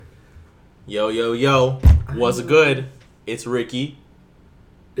Yo. What's good? It's Ricky.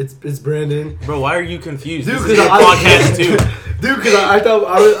 It's Brandon. Bro, why are you confused? Dude, this is your podcast too. Dude, because I thought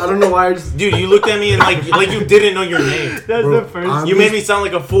I don't know why I just. Dude, you looked at me and like you didn't know your name. That's Bro, the first. You made me sound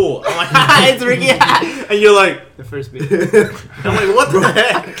like a fool. I'm like, it's Ricky, and you're like, The first beat. I'm like, what the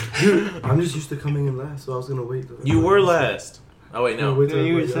heck? Dude, I'm just used to coming in last, so I was gonna wait. You were last. Oh wait, no. Wait till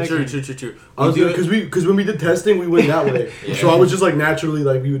You were everybody else. second. True. I was because when we did testing, we went that way. Yeah. So I was just like naturally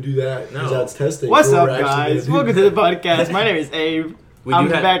like we would do that because No. that's testing. What's So up, we're actually guys? gonna do Welcome to the that. podcast. My name is Abe. I'm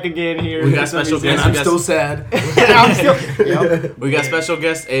back again here. we got special And guest. I'm still sad. I'm still. Yep. We got special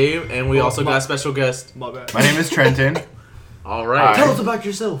guest Abe, and we also got special guest. My bad. My name is Trenton. All right. Tell us about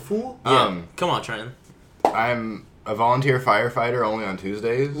yourself, fool. Yeah. Come on, Trenton. I'm a volunteer firefighter only on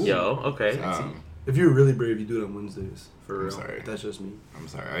Tuesdays. Yo, okay. If you're really brave, you do it on Wednesdays. For I'm real. sorry. That's just me. I'm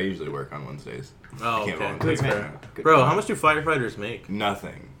sorry. I usually work on Wednesdays. Oh, I can't okay. volunteer. Good man. Good Bro, man. how much do firefighters make?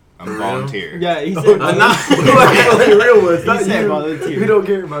 Nothing. I'm For a real? volunteer. Yeah, he said. Oh, not- like real ones, not He said you. volunteer. We don't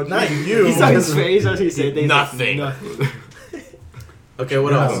care about Not you. you. He saw his face as he said they Nothing. Nothing. Okay,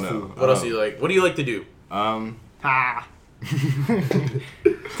 what I else? don't know. What else do you like? What do you like to do? Ha.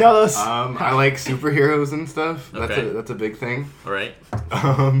 Tell us. I like superheroes and stuff. Okay. That's a big thing. All right.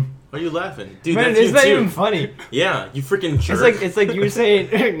 Um, Why are you laughing, dude? Man, that's it's you not too. even funny. Yeah, you freaking jerk. It's like you were saying.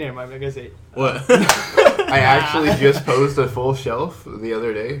 Never mind. I'm gonna say. What? I actually just posed a full shelf the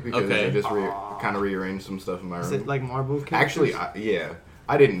other day because Okay. I just kind of rearranged some stuff in my Is room. it like marble? Actually, characters? yeah.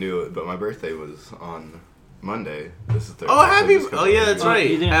 I didn't do it, but my birthday was on Monday. This is Thursday. Oh, happy! so just Oh yeah, that's Oh, right.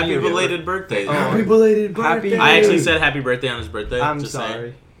 you didn't Happy know you were belated birthday. Oh. Happy belated Happy- birthday. I actually said happy birthday on his birthday. I'm just sorry.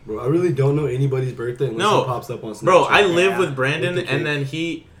 saying. Bro, I really don't know anybody's birthday unless No. it pops up on Snapchat. Bro, I live Yeah. with Brandon, With the and then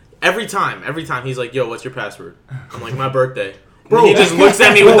he every time he's like, "Yo, what's your password?" I'm like, "My birthday." Bro. Bro, he just looks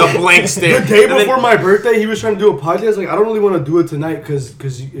at me with a blank stare. The day And then- before my birthday, he was trying to do a podcast. Like, I don't really want to do it tonight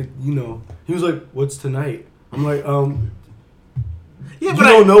because you know. He was like, "What's tonight?" I'm like, yeah, you but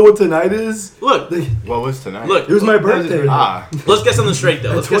don't know what tonight is? look, Like, What was tonight? look. it was my birthday. Let's get something straight though.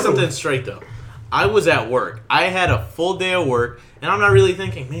 At Let's get 12. something straight though. I was at work. I had a full day of work, and I'm not really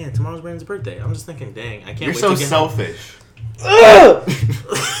thinking, man, tomorrow's Brandon's birthday. I'm just thinking, dang, I can't You're wait so to get selfish.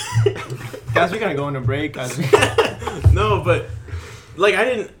 Guys, we gotta go on a break. Guys. No, but like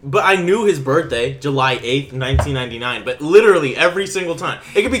I knew his birthday, July 8th, 1999, but literally every single time.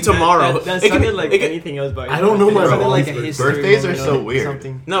 It could be tomorrow. That it could be sounded like it could- anything else, but I don't know my it sounded like a mom's history Birthdays are moment so or weird.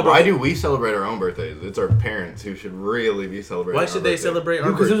 Something. No, bro. Why do we celebrate our own birthdays? It's our parents who should really be celebrating. Why our should they birthday. celebrate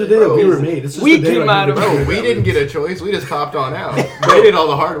our Because it was birthday? the day that we Bro, were made. It's just we the day came like, out of- we were Bro, born we that didn't way. get a choice. We just popped on out. They did all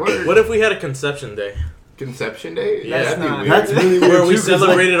the hard work. What if we had a conception day Conception day? Yeah, that'd be not- weird. That's really weird. where we too, 'cause, like,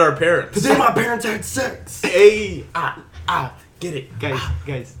 celebrated our parents? today my parents had sex. Hey, get it.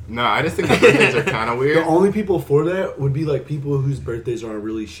 Guys. No, I just think the birthdays are kind of The weird. only people for that would be like people whose birthdays are on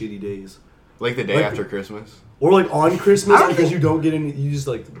really shitty days, Like the day Like- after Christmas. or like on Christmas I don't because think- you don't get any. You just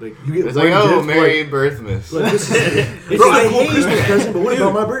like you get It's one like, oh, gift, Merry Birthmas. Like this is it's Bro, just I a cool hate Christmas that. present, but what Dude.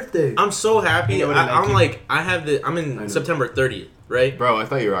 about my birthday? I'm so happy. You know what I I'm like? like, I'm I in know. September 30th, right? Bro, I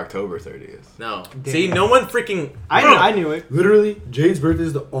thought you were October 30th. No. Damn. See, no one freaking. I Bro, I knew it. Literally, Jade's birthday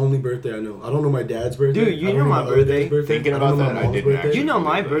is the only birthday I know. I don't know my dad's birthday. Dude, you I don't know my other birthday. dad's Thinking I don't about know that, my I mom's didn't birthday. actually. You know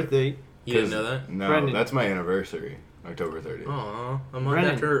my believe that. birthday. You didn't know that? No, Brandon. that's my anniversary. October 30th. Aw, a month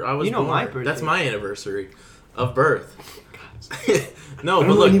Brandon, after I was you know born. my birthday. That's my anniversary of birth. No, I but don't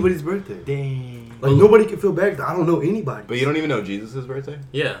know look, anybody's birthday. Dang. Like nobody can feel bad. 'Cause I don't know anybody. But you don't even know Jesus' birthday?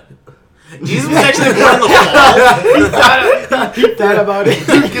 yeah. Jesus was actually born in the fall. He thought about it.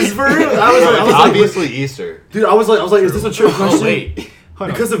 Because for real, I was like, Obviously Easter. dude, I was like, is this a trick question? Oh, wait. Hold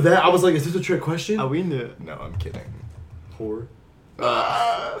on. Because of that, I was like, is this a trick question? Are we in the? No, I'm kidding. Whore.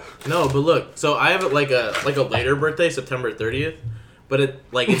 No, but look, so I have like a later birthday, September 30th. But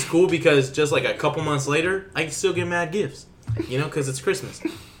it's cool because just like a couple months later, I can still get mad gifts. You know, because it's Christmas.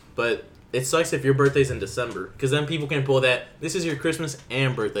 But it sucks if your birthday's in December, because then people can pull that. This is your Christmas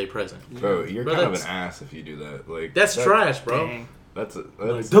and birthday present. Bro, you're Bro, kind of that's- an ass if you do that. Like That's that- trash, bro. Dang. That's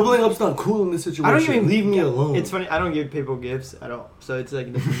Like, doubling up's not cool in this situation. I don't even leave me alone. It's funny. I don't give people gifts at all, so it's like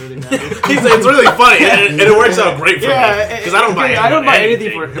it doesn't really matter. He's like, it's really funny, and it works out great for me because I don't buy. I don't buy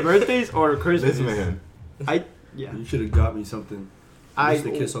anything anything for birthdays or Christmas. this man. Yeah. You should have got me something. Just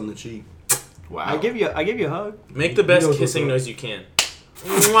a kiss on the cheek. Wow. I give you a hug. Make the He best knows kissing what's up. noise you can.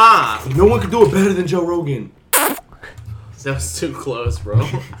 Mwah! No one could do it better than Joe Rogan. That was too close, bro.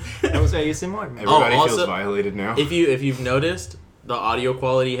 That was ASMR, man. Everybody also- feels violated now. If you've noticed, the audio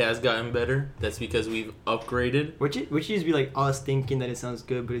quality has gotten better. That's because we've upgraded. Which used to be like us thinking that it sounds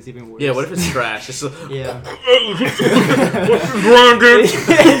good, but it's even worse. Yeah, what if it's trash? It's Yeah. wrong, dude?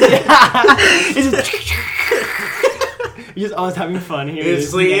 It's just- You're just always having fun here.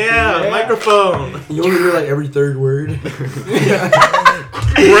 It's like, yeah, microphone. You only hear like every third word.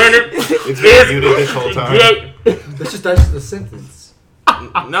 It's been muted this whole time. That's the sentence.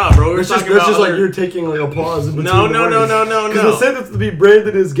 No, bro, we were That's talking just about like other- you're taking like a pause in between. No. Because the sentence to be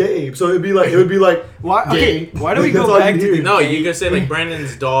Brandon is gay, so it would be like Why? Okay, gay. why do we That's go all back you to hear. the No, gay? you could say like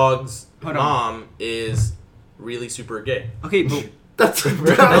Brandon's dog's Hold on. mom is really super gay. Okay, but That's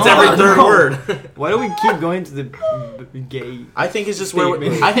That's every third no. word. why do we keep going to the gay? I think it's just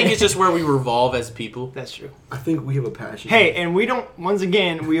where we revolve as people. That's true. I think we have a passion. Hey, and we don't. Once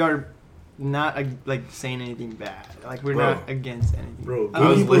again, we are not like saying anything bad. Like we're Bro. not against anything. Bro, I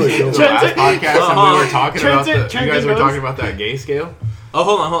was people are listening to the dumb. last podcast and we were talking about Trenton you guys were knows. talking about that gay scale. Oh,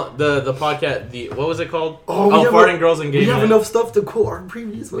 hold on. The podcast. What was it called? Oh, we have farting a- girls and gay We have men. enough stuff to quote our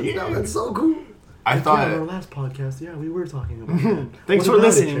previous ones. Yeah. Now that's so cool. I On our thought last podcast, yeah, we were talking about that. Thanks What for about it,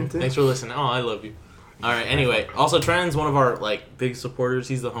 listening. Trenton? Thanks for listening. Oh, I love you. All right. Anyway, also Trent's one of our like big supporters.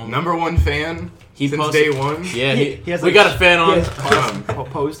 He's the homie. #1 fan He since posted- day one. Yeah, He has, we like, got a fan on. He has Um,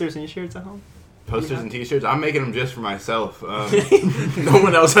 posters and shirts at home. Posters and T-shirts. I'm making them just for myself. No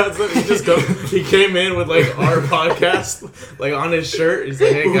one else has them. He came in with like our podcast like on his shirt. He's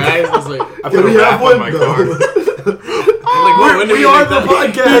like, "Hey guys," I was like, I put a we wrap have on one, my though. car. I'm like, "Wait, when did We we are make the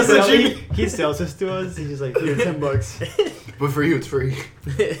that?" podcast. that you- He sells this to us. He's just like, here, $10. But for you, it's free.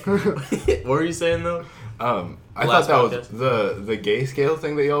 What were you saying though? I Last thought that was the gay scale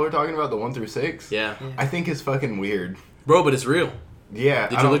thing that y'all were talking about, the 1 through 6. Yeah, I think is fucking weird. bro, but it's real. Yeah.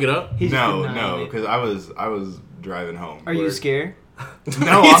 Did I you don't- look it up? He's No, denying it. because I was driving home. Are you scared?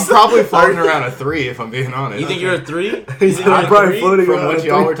 No, I'm probably floating around a 3 if I'm being honest. You think you're a 3? He's You think I'm you're a probably 3? floating From around what a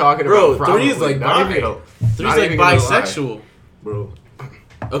y'all three. were talking Bro, about, 3 is probably. like Not bi. even gonna- 3's not like even gonna lie. bisexual. Bro,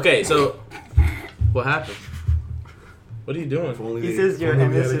 Okay, so what happened? What are you doing? if only He they- says if your only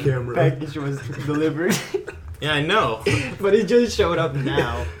we had a innocent camera. package was delivered, Yeah, I know. but it just showed up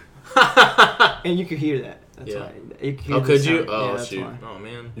now, and you could hear that. That's Yeah. why. You could hear Oh, the could you? sound. Oh, Yeah, that's shoot. why. Oh,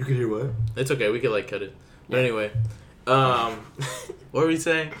 man. You could hear what? It's okay. We could, like, cut it. But anyway. What were we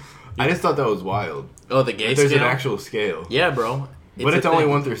saying? I just thought that was wild. Oh, the gay If there's scale? an actual scale. Yeah, bro. But it's a only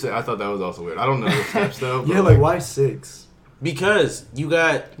thing. 1 through 6. I thought that was also weird. I don't know the steps though. Yeah, but like why 6? Because you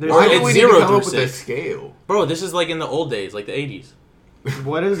got... There's- why it's do we need to 0 come through up with a 6. scale? Bro, this is like in the old days, like the 80s.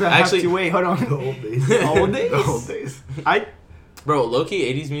 What does that Actually- have to wait? Hold The on. old days. Old days? The whole days. Bro, low-key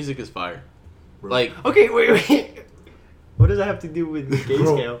 80s music is fire. Bro. Like, Okay, wait. What does that have to do with the gay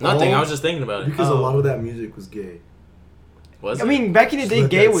Bro, scale? nothing. Oh. I was just thinking about it. Because a Oh. lot of that music was gay. Was I it? mean, back in the Just day, let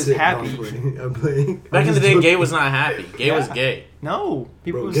gay that was sit. No, happy. I'm playing. I'm playing. Back I'm in the just day, joking. gay was not happy. Gay was Yeah. gay. No,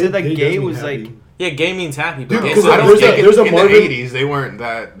 people Bro, said that gay does mean was happy. like Yeah, gay means happy. But Dude, gay because still I means don't there's a- gay. think there's a in Marvin- the 80s they weren't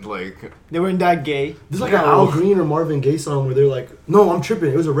that like. they weren't that gay. There's like No. an Al Green or Marvin Gaye song where they're like, no, I'm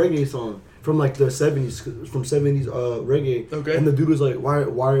tripping. It was a reggae song from like the 70s, from 70s reggae. Okay. And the dude was like, why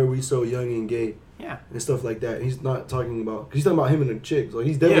are we so young and gay Yeah. and stuff like that. He's not talking about, cause he's talking about him and the chicks. Like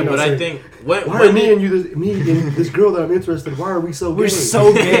he's Yeah, definitely but not I saying, think... When, why when are me did- and you, me and this girl that I'm interested? Why are we so gay? We're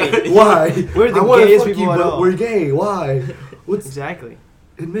so gay. Why? We're the I wanna gayest fuck people you, at but all. we're gay. Why? What's Exactly.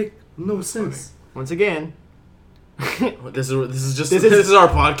 it make no sense. Once again, This is just This this is- is our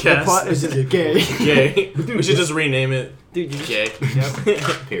the podcast. pot is just gay. Gay. We should just rename it. Dude, you Gay.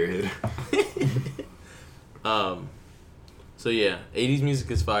 Period. So yeah, 80s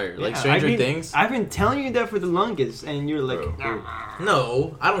music is fire. Like Yeah, Stranger I've been- Things. I've been telling you that for the longest, and you're like, Bro. "Nah."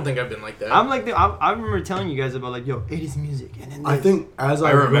 No, I don't think I've been like that. I'm like, I remember telling you guys about like, yo, 80s music, and then I this. think as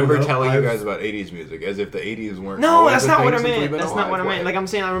I I've remember grown up, telling you I've- guys about 80s music as if the 80s weren't. No, always that's a not thing what I since we've meant. been That's not what I alive. meant. Like I'm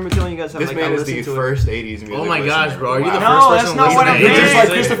saying, I remember telling you guys how This like man I is the listened to first 80s music. Oh my gosh, listener. bro! Are you the Wow. No, first that's person not what I listening? You're just meant.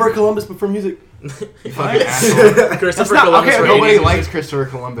 like Christopher Columbus, but for music. You fucking asshole. Christopher not- Columbus. okay, for Nobody 80s likes Christopher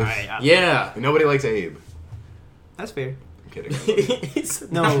Columbus. Yeah. Nobody likes Abe. That's fair. I'm kidding. I love you.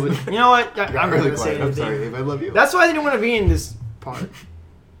 No, but you know what? I got I'm really not gonna say quiet. I'm anything. sorry, Abe. I love you. That's why I didn't want to be in this part.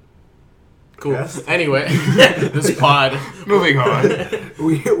 Cool. Yes. Anyway, this pod. Moving on.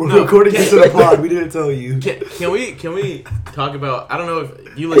 We're No. recording this in a pod. We didn't tell you. Can we talk about? I don't know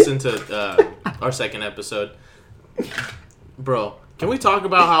if you listened to our second episode, bro. Can we talk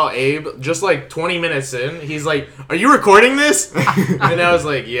about how Abe, just like 20 minutes in, he's like, "Are you recording this?" And I was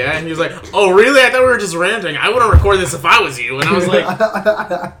like, "Yeah." And he was like, "Oh, really? I thought we were just ranting. I wouldn't record this if I was you." And I was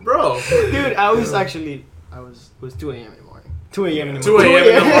like, "Bro, Dude, I was actually, it was 2 a.m. in the morning. 2 a.m. in the 2 morning. a.m.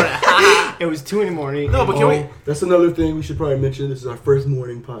 in the morning." It was 2 in the morning. No, but can we? Oh, that's another thing we should probably mention. This is our first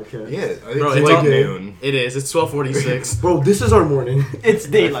morning podcast. Yeah, Bro, it's it's like all- noon. It is. It's 12:46. Bro, this is our morning. It's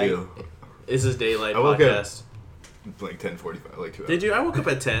I daylight. feel. This is daylight I woke up- podcast. Like 10:45, like 2 hours. Did you? I woke up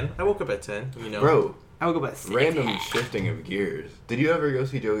at 10. I woke up at 10. You know, Bro, I would go by 6. random shifting of gears. Did you ever go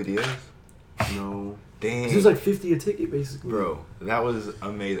see Joey Diaz? No. Dang. It was like $50 a ticket, basically. Bro, that was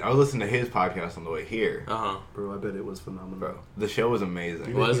amazing. I was listening to his podcast on the way here. Bro, I bet it was phenomenal. Bro, the show was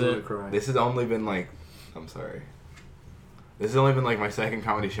amazing. Was it? This has only been like, I'm sorry. This has only been like my second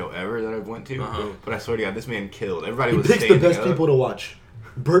comedy show ever that I've went to. But I swear to God, this man killed. Everybody was picks the standing best up. people to watch.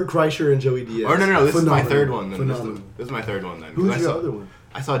 Bert Kreischer and Joey Diaz. Or no, this Phenomenal. is my third one. Then. Phenomenal. This is my third one then. Who's your other one?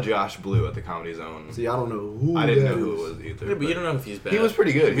 I saw Josh Blue at the Comedy Zone. See, I don't know who. I didn't that know who is. it was either. Yeah, but you don't know if he's bad. He was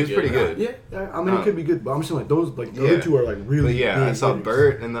pretty good. He was pretty good. Yeah, I mean, it could be good, but I'm saying like those, like the other two are like really. But yeah, big I saw hitters.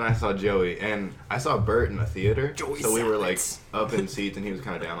 Bert and then I saw Joey, and I saw Bert in a theater. So we were like up in seats, and he was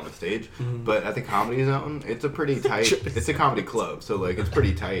kind of down on the stage. But at the Comedy Zone, it's a pretty tight. It's a comedy club, so like it's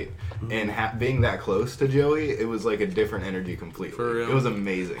pretty tight. And being that close to Joey, it was like a different energy completely. For real. It was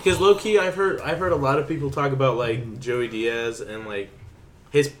amazing. Because low key, I've heard a lot of people talk about like Joey Diaz and like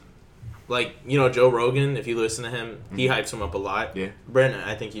his. Like, you know, Joe Rogan, if you listen to him, he hypes him up a lot. Yeah. Brandon,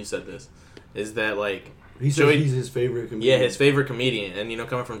 I think you said this. Is that, like... He said he's his favorite comedian. Yeah, his favorite comedian. And, you know,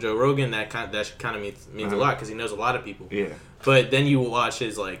 coming from Joe Rogan, that kind of means a lot because he knows a lot of people. Yeah. But then you watch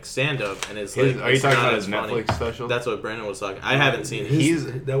his, like, stand-up and it's, like... Are you it's talking not about as his funny. Netflix special? That's what Brandon was talking. I haven't seen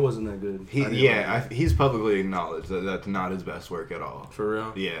it. That wasn't that good. He's publicly acknowledged that that's not his best work at all. For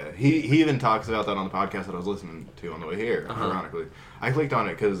real? Yeah. He even talks about that on the podcast that I was listening to on the way here, ironically. I clicked on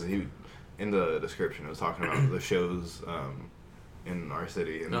it because in the description, it was talking about the shows in our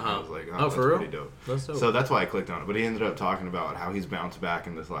city, and I was like, oh, that's for real? pretty dope. That's dope. So that's why I clicked on it. But he ended up talking about how he's bounced back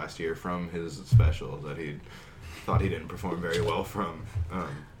in this last year from his special that he thought he didn't perform very well from. I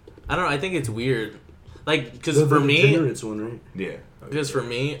don't know. I think it's weird. Like, because The for me... Degenerates one, right? Yeah. Because for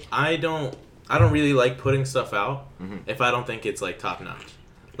me, I don't really like putting stuff out if I don't think it's, like, top-notch.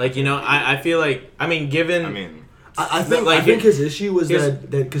 Like, you know, I feel like... I mean, I think his issue was that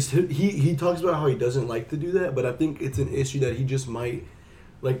because he talks about how he doesn't like to do that, but I think it's an issue that he just might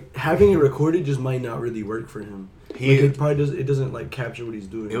like having it recorded just might not really work for him. It probably doesn't like capture what he's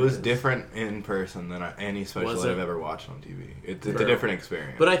doing. It was different in person than any special that I've ever watched on TV. It's a different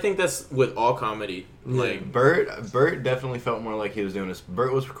experience. But I think that's with all comedy. Like Bert definitely felt more like he was doing this.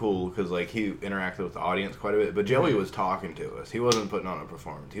 Bert was cool because like he interacted with the audience quite a bit. But Joey was talking to us. He wasn't putting on a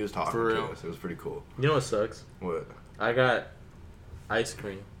performance. He was talking to us. It was pretty cool. You know what sucks? What? I got ice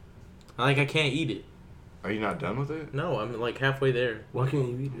cream. I can't eat it. Are you not done with it? No, I'm like halfway there. Why can't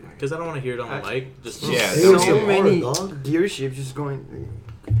you eat it? Because I don't want to hear it on the mic. Just Yeah. So many dealerships just going.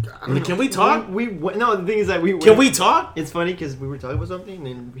 Can we talk? No, the thing is that Can we talk? It's funny because we were talking about something,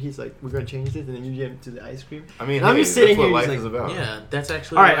 and he's like, "We're gonna change this," and then you get to the ice cream. I mean, I'm just sitting that's here. what He's life like, is about. Yeah, that's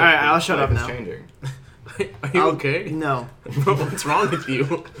actually. All right. I'll shut up Life now. is changing. Are you okay? No. Bro, what's wrong with you?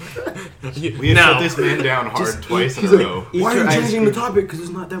 We have shut this man down hard twice in a row. Why are you Easter ice changing the cream. topic? Because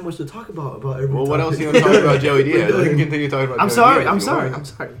there's not that much to talk about every Well, what topic. else do you want to talk about Joey Diaz? We can continue talking about I'm Joey sorry. Diaz I'm if you sorry. want. I'm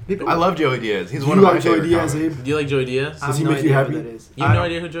sorry. People, I love Joey Diaz. He's Do one you of my like Joey favorite Diaz, comics. Abe? Do you like Joey Diaz? Does he make you happy? You have no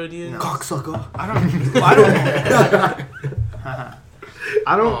idea who Joey Diaz is? Cocksucker.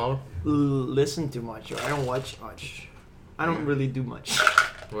 I don't listen too much, or I don't watch much. I don't really do much.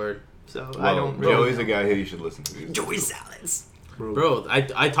 Word. So Well, I don't. Really Joey's a guy who you should listen to. Joey Salads. Bro,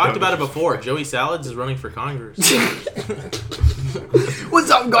 I talked about it before. Joey Salads is running for Congress. What's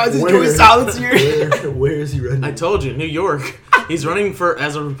up, guys? It's Joey Salads here. Where is he running? I told you, New York. He's running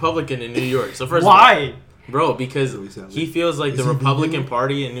as a Republican in New York. So first, Why? Bro, because he feels like the he Republican vegan?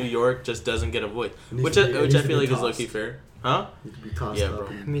 Party in New York just doesn't get a voice, which needs I to feel be like is tossed. low-key fair. Huh? He could be tossed Yeah, up bro.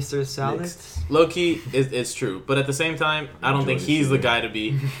 and Mr. Salads. mixed. Low-key, it's true. But at the same time, I don't think he's the guy to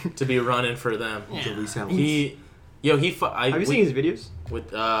be running for them. Joey Salads. Have you seen his videos?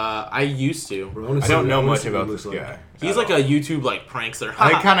 I used to. Bro, I don't know much about this guy. He's like a YouTube like prankster.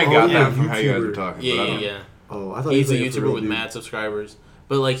 I kind of got yeah, that from how you guys YouTuber. were talking. but I Yeah. don't- Oh, I thought He's a he was like YouTuber with real mad subscribers,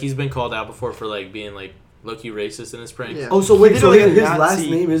 but like he's been called out before for like being like low-key racist in his pranks. Yeah. Oh, so wait, He so did, like, his a last Nazi-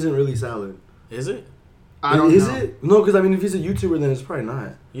 name isn't really Salad. Is it? I don't Is know. it? No, because I mean, if he's a YouTuber, then it's probably not.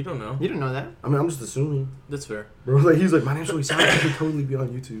 You don't know. You don't know that. I mean, I'm just assuming. That's fair. Bro, like he's like, my name's Joey Salad. I could totally be on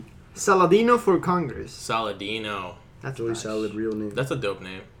YouTube. Saladino for Congress. Saladino. That's Joey nice. Salad, real name. That's a dope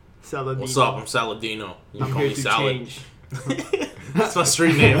name. Saladino. What's up? I'm Saladino. You can I'm call here me to Salad. change. That's my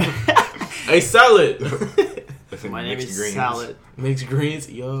street name. Hey, Salad. That's in My name mixed is greens. Salad. Mixed greens.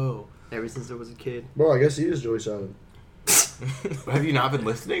 Yo. Ever since I was a kid. Bro, I guess he is Joey Salad. Have you not been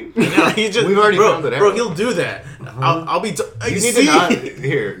listening? No, he just. We've already found it out. Bro, he'll do that. I'll be. You need to not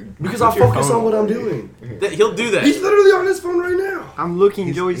here. Because put I your focus phone on what I'm away. doing. He'll do that. He's literally on his phone right now. I'm looking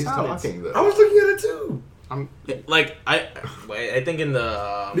He's, Joey he's Salads. talking though. I was looking at it too. Like I think in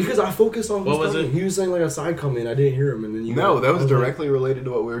the Because I focused on What was talking. it? He was saying like a side comment. I didn't hear him, and then you. No, that I was like- directly related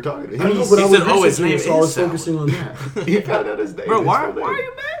to what we were talking I about. know, but He I said, was "Oh, his researching name it, so I was is Salad." focusing on that. He found out his name. Bro, his why full name. are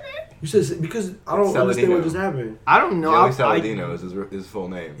you mad? You said because I don't understand what just happened. I don't know. Joey Saladino is his full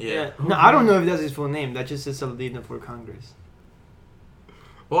name. Yeah. No, I don't know if that's his full name. That just says Saladino for Congress.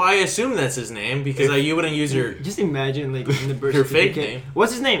 Well, I assume that's his name because you wouldn't use your Just imagine like in the birth your fake certificate. name.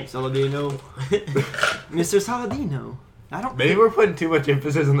 What's his name? Saladino. Mr. Saladino. I don't. Maybe we're putting too much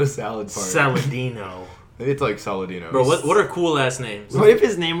emphasis on the salad part. Saladino. Maybe it's like Saladino. Bro, what are cool ass names? What if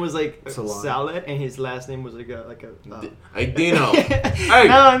his name was like Salad. Salad and his last name was like a Dino. Hey.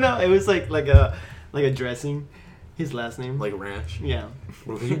 No, it was like a dressing. His last name. Like ranch. Yeah.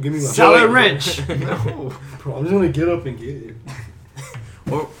 Bro, can you give me my Salad Ranch. No. Bro, I'm just gonna get up and get it.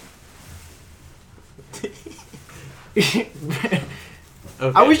 Or okay.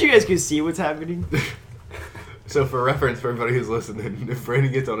 I wish you guys could see what's happening. So for reference for everybody who's listening, if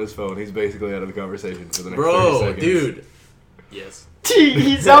Brandon gets on his phone, he's basically out of the conversation for the next 30 seconds. Dude. Yes.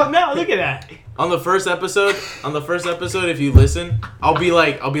 He's out now. Look at that. On the first episode, if you listen, I'll be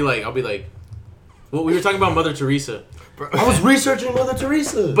like, well, we were talking about Mother Teresa. I was researching Mother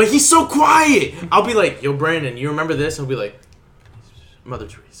Teresa. But he's so quiet. I'll be like, yo, Brandon, you remember this? He'll be like, Mother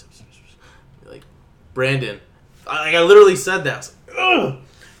Teresa. Like, Brandon. I literally said that. I was like, ugh!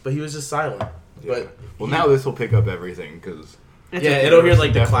 But he was just silent. Yeah. But well, now this will pick up everything because it'll hear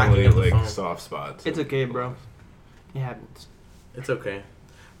like the clacking of the like phone. soft spots. It's okay, bro. It happens. It's okay.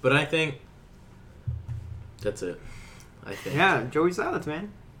 But I think that's it. I think. Yeah, Joey Salads,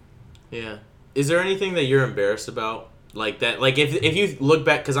 man. Yeah. Is there anything that you're embarrassed about? Like that, like if you look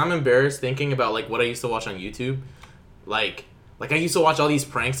back, because I'm embarrassed thinking about like what I used to watch on YouTube, like I used to watch all these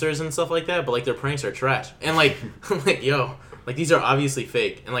pranksters and stuff like that, but like their pranks are trash, and like I'm like, yo, like these are obviously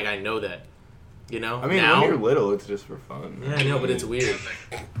fake, and like I know that, you know. I mean, now, when you're little, it's just for fun. yeah, I know, but it's weird.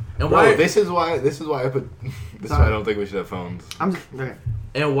 And Bro, this is why I put. This is why I don't think we should have phones. Okay.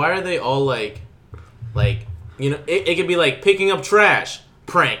 And why are they all like, you know, it could be like picking up trash,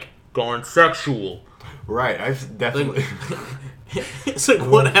 prank, going sexual. Right, I've definitely. Like, it's like,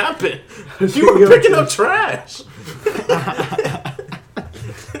 what happened? You were picking up trash.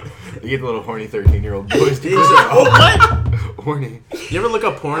 You get the little horny 13-year-old boys to Oh, what? horny. You ever look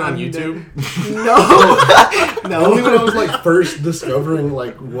up porn on YouTube? No. Only when I was like first discovering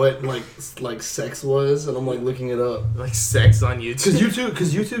like what like sex was, and I'm like looking it up. Like sex on YouTube?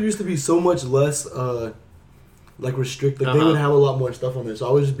 Because YouTube used to be so much less like restricted. Like, they would have a lot more stuff on there. So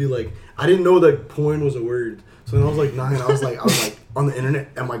I would just be like, I didn't know that porn was a word. So when I was like 9, I was like on the internet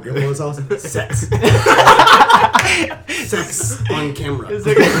at my grandma's house. Sex. Sex on camera.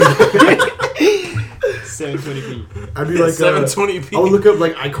 720p. I'd be like 720p. I would look up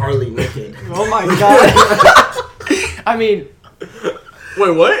like iCarly naked. Oh my god. I mean,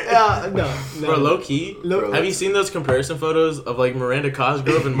 wait, what? no. Bro, low key. Low- Have you seen those comparison photos of like Miranda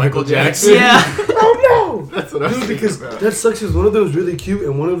Cosgrove and Michael Jackson? Yeah. Oh no! That's what I was thinking Because about. that sucks. Because one of them is really cute,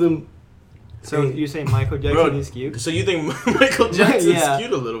 and one of them. So you say Michael Jackson Bro, is cute? So you think Michael Jackson's Yeah.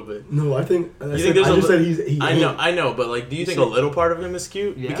 cute a little bit? No, I think. I You think there's I a just li- said he I know, but like, do you think a little part of him is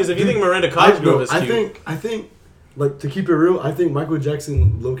cute? Yeah. Because if you think Miranda Cosgrove is cute, I think, like, to keep it real, I think Michael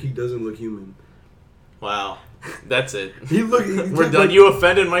Jackson low key doesn't look human. wow, that's it. We're done. You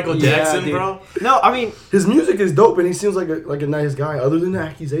offended Michael Yeah, Jackson, dude. bro. No, I mean, His music is dope, and he seems like a nice guy. Other than the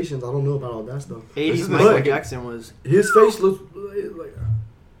accusations, I don't know about all that stuff. 80s is Michael like- Jackson was. His face looks like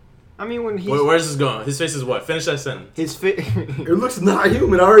I mean, when he's. Where's this going? His face is what? Finish that sentence. His face. it looks not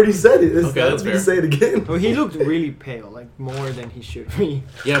human. I already said it. Okay, that's I don't need to fair. say it again. Well, he looked really pale, like more than he should be.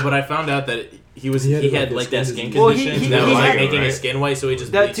 Yeah, but I found out that he He had, had like, like that a skin skin condition Well, he that was like had- making right? his skin white, so he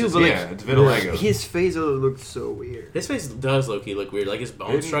just That bleached too, his but skin. like- Yeah, it's vitiligo. His face looked so weird. His face does low-key look weird, like his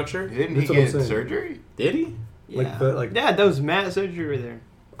bone structure. Didn't That's he what I'm get saying. surgery? Did he? Yeah, but, yeah, that was mad surgery right there.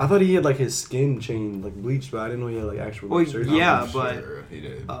 I thought he had like his skin changed, like bleached, but I didn't know he had like actual Well, surgery. yeah. I'm but- sure he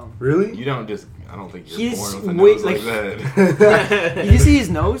did. Really? You don't just. I don't think you're He's born with a way- nose like like- that. Did you see his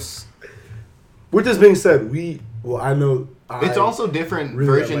nose? With this being said, I know. It's also different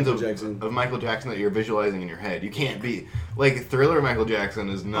really like versions Michael of Jackson. of Michael Jackson that you're visualizing in your head. You can't be like Thriller Michael Jackson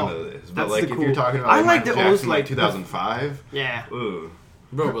is none Oh, of this. But that's like the if you're cool- talking about I like, like Michael the old, Jackson like like, 2005, Yeah. ooh,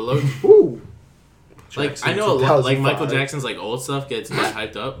 Bro, but look, Ooh. like Jackson I know a lot, like 2005. Michael Jackson's like old stuff gets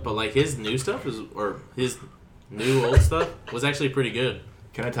hyped up, but like his new stuff his new old stuff was actually pretty good.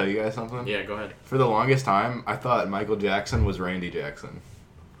 can I tell you guys something? Yeah, go ahead. For the longest time, I thought Michael Jackson was Randy Jackson,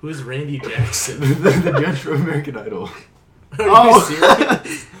 Who's Randy Jackson? the judge for American Idol. Are you Oh.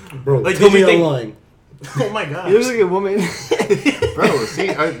 serious? Bro, Like, tell did you me think- I'm lying. Oh my god. He looks like a woman. Bro, see,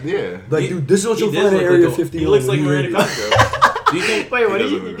 yeah. Like, dude, this is what He you'll does find in look Area like 51. He looks like when you Miranda read it. Cosgrove. Do you think? Wait, what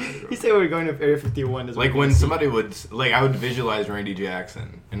did he say? We're going to Area 51. Like when somebody would I would visualize Randy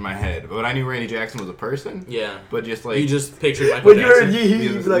Jackson in my head, but I knew Randy Jackson was a person. Yeah. But just like you just pictured Michael Jackson.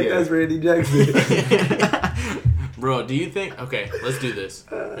 You'd be like, that's Randy Jackson. Bro, do you think? Okay, let's do this.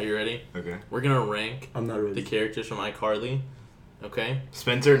 Are you ready? Okay. We're gonna rank. I'm not ready. The characters from iCarly. Okay.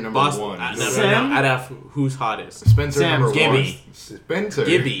 Spencer number 1. No. I'd have who's hottest. Spencer number Gibby. 1. Spencer.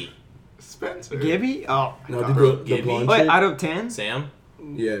 Spencer. Gibby? Oh. No, Gibby. the blonde Wait, chick? out of 10? Sam.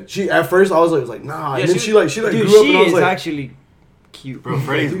 Yeah. She at first I was like nah, Yeah, and then she like Dude, grew up she and I was is like, actually cute. Bro,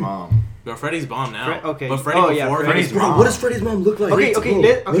 Freddie's mom. Bro, Freddie's bomb now. Okay. But Freddie before Freddie's bro, mom. what does Freddie's mom look like? Okay,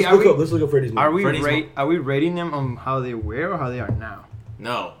 Let's look up Freddie's mom. Are we Freddie's are we rating them on how they were or how they are now?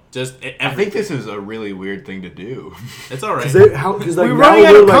 No, just I think this is a really weird thing to do. It's all right. Because like we're now running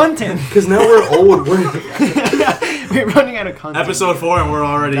out of like, content. Because now we're old. We're running out of content. Episode 4 and we're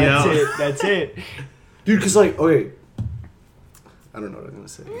already out. That's it. Dude, because like okay, I don't know what I'm gonna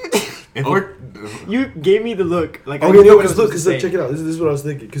say. If we're You gave me the look. Like, Okay, no, because look, because check it out. This is what I was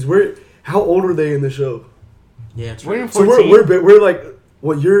thinking. Because how old are they in the show? Yeah, We're true. in So 14. we're like,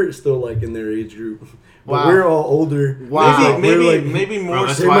 well, you're still like in their age group. But Wow. we're all older. Wow. Maybe Bro, more.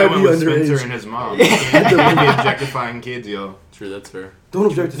 that's They why I might went be with Spencer underage. and his mom. You can't be objectifying kids, yo. True, that's fair. Don't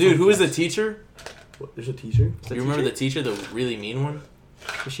object to Dude, who is the something. teacher? What, there's a teacher? Do you remember the teacher, the really mean one?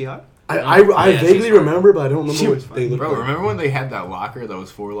 Is she hot? I Yeah, she's vaguely fine. remember, but I don't She remember was what they fine. look Bro, like. remember when they had that locker that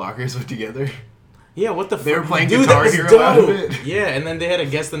was 4 lockers put together? Yeah, what the They were fuck? playing Dude, Guitar that was Hero out of dope. it. Yeah, and then they had to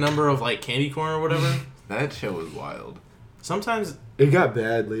guess the number of like candy corn or whatever. That show was wild. Sometimes It got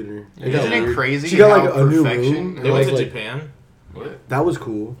bad later. It got Isn't it weird. crazy She got like how a new perfection- room. they and, went to like, Japan. What? That was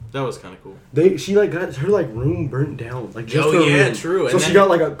cool. That was kind of cool. She like got her like room burnt down, like just Oh, her yeah, room. true. So And she then- got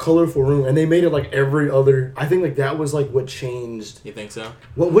like a colorful room, and they made it like every other. I think like that was like what changed. You think so?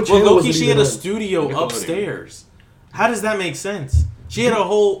 What Well, channel was Loki, it she even had a on? studio Nickelodeon. upstairs. How does that make sense? She had a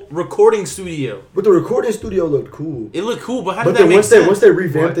whole recording studio. But the recording studio looked cool. It looked cool, but how But did that then make sense? once they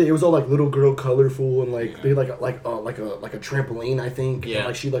revamped What? it, it was all like little girl colorful and like Yeah. they had like a trampoline, I think. Yeah. And,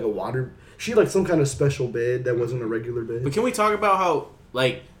 like she had like a water. She had like some kind of special bed that wasn't a regular bed. But can we talk about how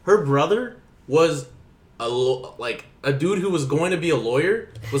like her brother was like a dude who was going to be a lawyer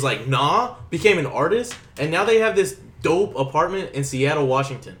was like became an artist, and now they have this dope apartment in Seattle,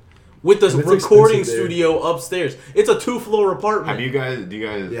 Washington. With the And it's recording expensive there. studio upstairs. It's a 2-floor apartment. Are you guys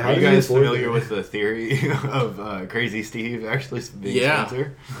Yeah, how are you did you guys afford familiar that? with the theory of Crazy Steve actually being Yeah.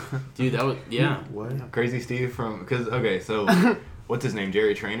 Spencer? Dude, that was yeah. What? Crazy Steve so what's his name?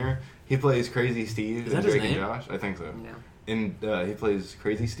 Jerry Trainer. He plays Crazy Steve Is in that his Drake and name? Josh. I think so. Yeah. And he plays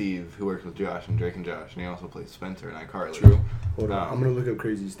Crazy Steve, who works with Josh and Drake and Josh, and he also plays Spencer and iCarly. True. Hold on, I'm gonna look up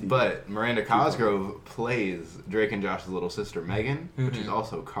Crazy Steve. But Miranda Cosgrove plays Drake and Josh's little sister Megan, which Mm-hmm. is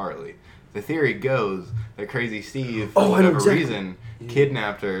also Carly. The theory goes that Crazy Steve, Oh, for I know whatever exactly. reason,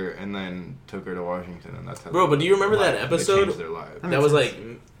 kidnapped her and then took her to Washington, and that's how. Bro, but do you remember that they episode? changed their lives. That makes was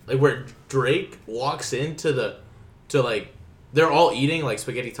sense. like where Drake walks into like they're all eating like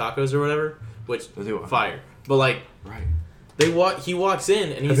spaghetti tacos or whatever, which Does he what? fire. But like Right. he walks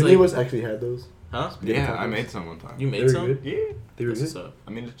in and Have he's any of like, us actually had those? huh? Yeah, I tacos? made some one time. You They made were some? good? Yeah. They were That's what's good. up.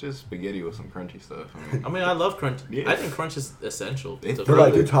 I mean, it's just spaghetti with some crunchy stuff. I mean, I love crunch. Yeah. I think crunch is essential. It's to But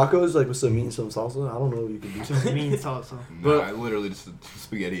like food. do tacos like with some meat and some salsa. I don't know if you could do something. Mean salsa. no, But- I literally just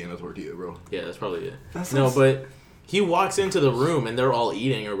spaghetti and a tortilla, bro. Yeah, that's probably it. That No, sounds- but he walks into the room and they're all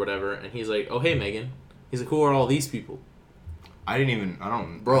eating or whatever, and he's like, "Oh, hey, Megan." He's like, "Who are all these people?" I don't even know.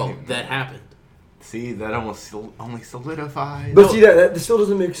 Bro, that happened. See, that only solidified. But No. see that still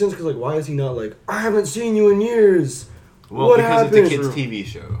doesn't make sense because like why is he not like I haven't seen you in years? Well, what because happened? it's a kids' TV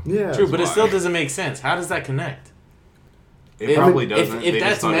show. Yeah. True, but it why. still doesn't make sense. How does that connect? It probably doesn't. If They just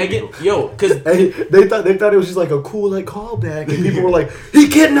that's thought it'd be Megan, cool. yo, because And they thought it was just like a cool like callback, and people were like, "He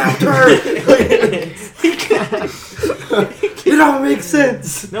kidnapped her." It don't make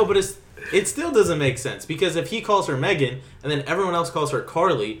sense. no, but it still doesn't make sense because if he calls her Megan and then everyone else calls her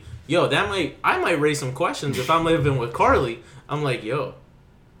Carly, yo, I might raise some questions if I'm living with Carly. I'm like, yo,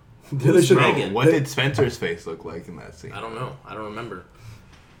 They should- Megan? Bro, what did Spencer's face look like in that scene? I don't know, I don't remember.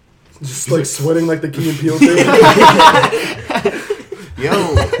 Just like sweating like the Key and Peele thing.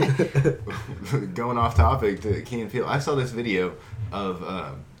 Yo, going off topic to Key and Peele, I saw this video of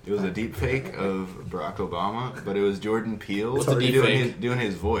it was a deep fake of Barack Obama, but it was Jordan Peele What's a deep fake? doing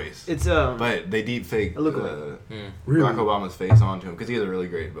his voice. It's But they deep fake A look Really? Barack Obama's face onto him because he has a really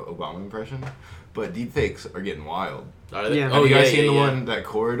great Obama impression. But deep fakes are getting wild. Are they? Yeah. Oh, Have you yeah, guys seen yeah, the yeah. one that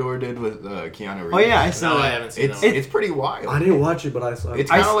Corridor did with Keanu Reeves? Oh yeah, I saw No, I it. haven't seen It's that one. it's pretty wild. I didn't watch it, but I saw it. It's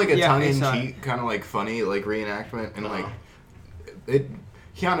kind I- of like a yeah, I tongue in saw cheek, kind of like funny, like reenactment, and like it.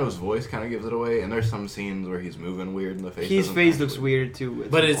 Keanu's voice kind of gives it away, and there's some scenes where he's moving weird in the face. His face looks weird too.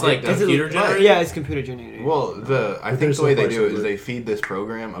 But it's like computer generated? Yeah, it's computer generated. Well, I think the way they do it is they feed this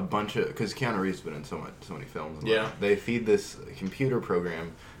program a bunch of... Because Keanu Reeves has been in so many films. Yeah. They feed this computer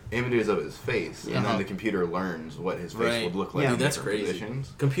program images of his face, and then the computer learns what his face would look like in that's different crazy.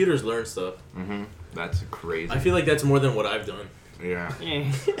 positions. Computers learn stuff. Mm-hmm. That's crazy. I feel like that's more than what I've done. Yeah.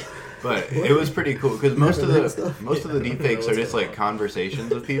 But it was pretty cool because most of the deepfakes are just like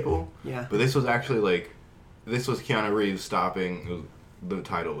conversations of people. Yeah. But this was actually this was Keanu Reeves stopping. The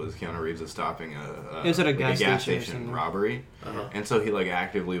title was Keanu Reeves is stopping it was at a gas station robbery, and so he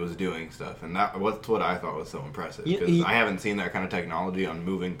actively was doing stuff, and that's what I thought was so impressive because I haven't seen that kind of technology on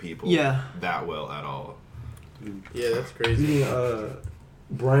moving people that well at all. Yeah, that's crazy.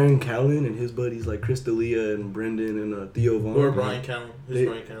 Brian Callen and his buddies like Chris D'Elia and Brendan and Theo Vaughn. Or Brian Callen. Who's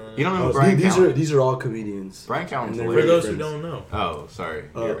Brian Callen? You don't know Brian Callen? These are all comedians. Brian Callen's for those who don't know. Oh, sorry.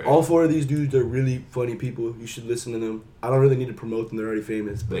 Right. All 4 of these dudes are really funny people. You should listen to them. I don't really need to promote them. They're already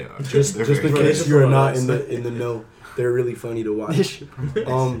famous. But they are. Just in case you're not in the know, they're really funny to watch.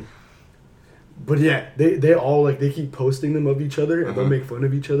 But yeah, they all they keep posting them of each other and they'll make fun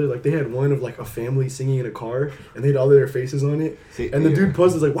of each other. Like they had one of a family singing in a car and they had all their faces on it. And the dude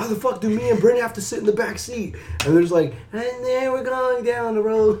posted why the fuck do me and Brent have to sit in the back seat? And they're just and then we're going down the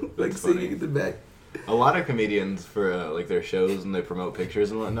road singing in the back. A lot of comedians for their shows and they promote pictures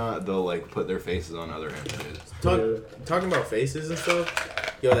and whatnot, they'll put their faces on other images. Talking about faces and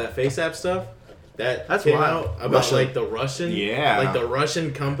stuff, that Face App stuff. That's came wild. out about the Russian, the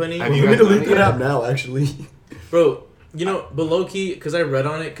Russian company. Have you delete that app now, actually, bro? But low key, because I read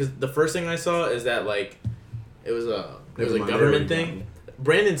on it, because the first thing I saw is that it was a government thing.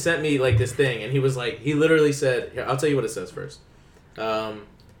 Brandon sent me this thing, and he was he literally said, here, I'll tell you what it says first.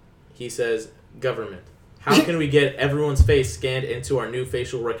 He says, government, how can we get everyone's face scanned into our new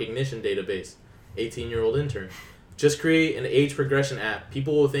facial recognition database? 18-year-old intern. Just create an age progression app.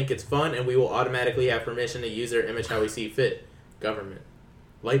 People will think it's fun, and we will automatically have permission to use their image how we see fit. Government.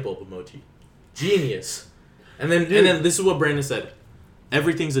 Light bulb emoji. Genius. And then this is what Brandon said.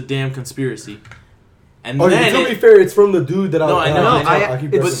 Everything's a damn conspiracy. And then to be fair, it's from the dude that I know.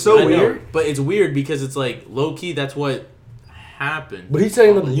 It's so weird. But it's weird because it's low key. That's what happened. But he's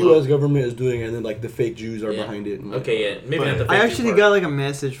saying that the U.S. government is doing it, and then the fake Jews are behind it. And, okay, yeah, maybe not the fake I actually got a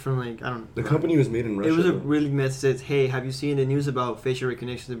message from I don't know. The company was made in Russia. It was a really message that says, "Hey, have you seen the news about facial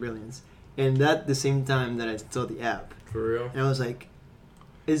recognition surveillance?" And that the same time that I saw the app. For real. And I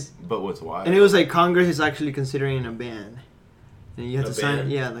was But what's why? And it was Congress is actually considering a ban. And you have to sign,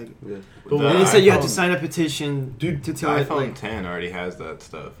 and it said you have to sign a petition to tell the iPhone 10 already has that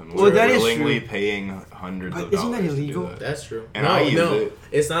stuff, and we're willingly paying hundreds of dollars. Isn't that illegal? To do that. That's true. And I use it.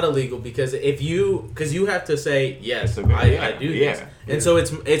 It's not illegal because you have to say yes, I do this, and so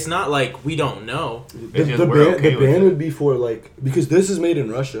it's not we don't know. The ban would be for because this is made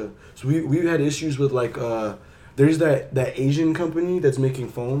in Russia, so we've had issues with there's that Asian company that's making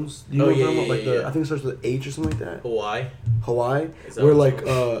phones. You know what I'm talking about? I think it starts with H or something like that. Hawaii.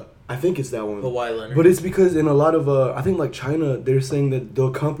 Where I think it's that one. Hawaii Leonard. But it's because in a lot of I think China, they're saying that the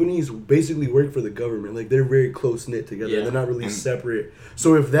companies basically work for the government. They're very close knit together. Yeah. They're not really separate.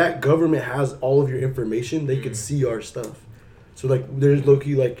 So if that government has all of your information, they could see our stuff. So there's low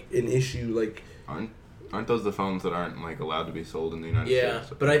key an issue Aren't those the phones that aren't allowed to be sold in the United States?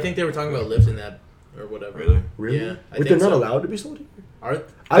 Yeah, but I think they were talking about lifting that. Or whatever. Really? Yeah. But they're not allowed to be sold here?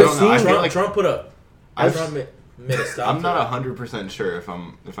 I've seen Trump put up. Trump made a stop. I'm not 100% sure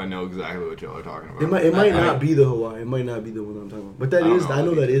if I know exactly what y'all are talking about. It might not be the Hawaii. It might not be the one I'm talking about. But I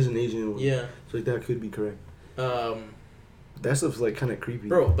know that is an Asian one. Yeah. So that could be correct. That stuff's kind of creepy.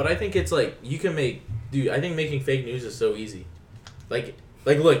 Bro, but I think it's you can make... Dude, I think making fake news is so easy.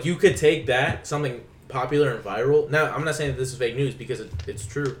 Look, you could take something popular and viral. Now, I'm not saying that this is fake news because it's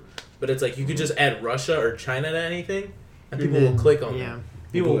true. But it's you could just add Russia or China to anything, and people will click on that.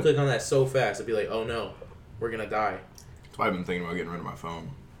 People will click on that so fast. It'll be oh no, we're going to die. That's why I've been thinking about getting rid of my phone.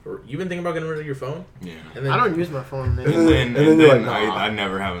 You've been thinking about getting rid of your phone? Yeah. And then, I don't use my phone. And then I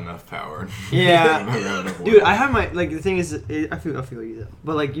never have enough power. Yeah. Dude, I have my, the thing is, I feel you though.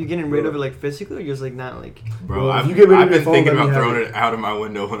 But, you getting rid of it, physically, or just, not, Bro, I've been thinking about throwing it out of my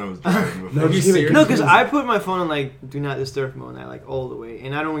window when I was driving before. No, because I put my phone on, do not disturb mode, all the way.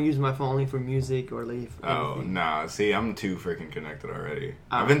 And I don't use my phone only for music or, Oh, nah. See, I'm too freaking connected already.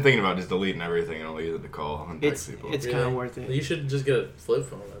 I've been thinking about just deleting everything and only use it to call and text people. It's kind of worth it. You should just get a flip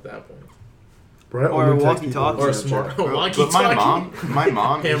phone at that point. Or a walkie-talkie. Or a smart walkie-talkie. But my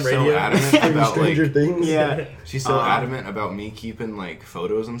mom is so adamant about Stranger Things. Yeah, she's so adamant about me keeping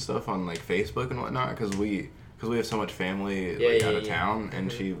photos and stuff on Facebook and whatnot because because we have so much family out of town,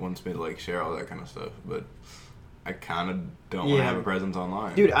 and she wants me to like share all that kind of stuff. But I kind of don't want to have a presence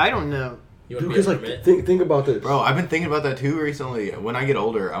online. Dude, I don't know. Because like think about this, bro. I've been thinking about that too recently. When I get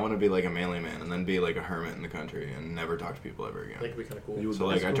older, I want to be like a manly man, and then be like a hermit in the country, and never talk to people ever again. That could be kind of cool. So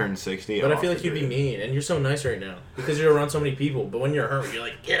like, I turned 60. But I feel like you'd be mean, and you're so nice right now because you're around so many people. But when you're a hermit, you're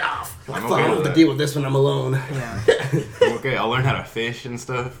like, get off. I don't have to deal with this when I'm alone. Yeah. Okay, I'll learn how to fish and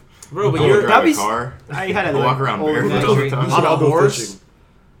stuff. Bro, but you're drive a car. I had to walk around barefoot all the time. On a horse.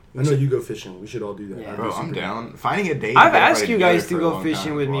 I know you go fishing. We should all do that. Yeah. Bro, I'm down. Finding a date. I've asked you guys to go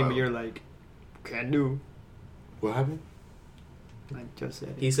fishing with me, but you're like, can't do. What happened? I just said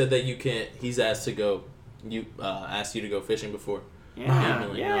it. He said that you can't. He's asked to go. You asked you to go fishing before.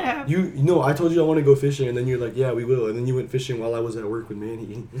 Yeah. You know, I told you I want to go fishing, and then you're like, yeah, we will. And then you went fishing while I was at work with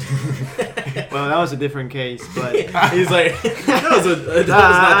Manny. Well, that was a different case, but he's like, that was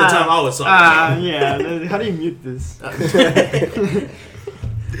not the time I was talking. Yeah. How do you mute this?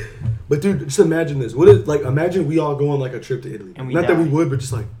 But dude, just imagine this. What if, like, imagine we all go on like a trip to Italy. Not that we would, but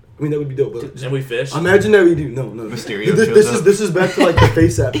just like, I mean, that would be dope. But and we fish. Imagine that we do. No. Mysterio. This is back to like the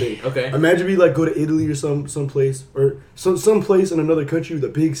face app thing. Okay. Imagine we like go to Italy or some place or some place in another country with a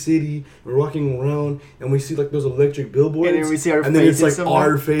big city. We're walking around and we see like those electric billboards. And then we see our and then it's like somewhere.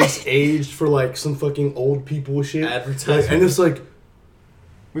 our face aged for like some fucking old people shit. Advertising. And it's like,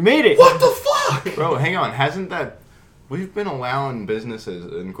 we made it. what the fuck, bro? Hang on, hasn't that? We've been allowing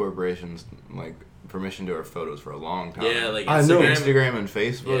businesses and corporations like permission to our photos for a long time. Yeah, like I know. Instagram and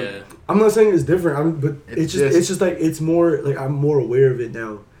Facebook. Yeah. I'm not saying it's different. But it's just like it's more like I'm more aware of it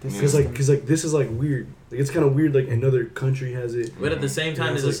now. Because this is like weird. Like it's kind of weird. Like another country has it. But at the same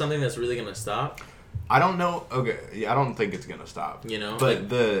time, is it something that's really gonna stop? I don't know. Okay, yeah, I don't think it's gonna stop. You know, but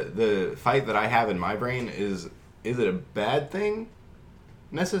the fight that I have in my brain is it a bad thing?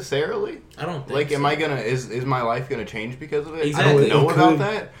 Necessarily, I don't think like. so. Am I gonna? Is my life gonna change because of it? Exactly. I don't know about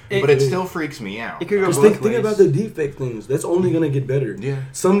that, but it still freaks me out. Because think about the deepfake things. That's only gonna get better. Yeah.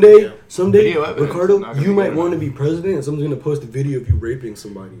 Someday, Ricardo, you might want to be president, and someone's gonna post a video of you raping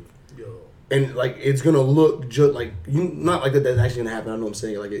somebody. And like it's gonna look just like you. Not like that's actually gonna happen. I know what I'm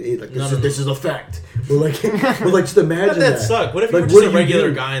saying. Like this is a fact. But like just imagine that suck. What if you were just a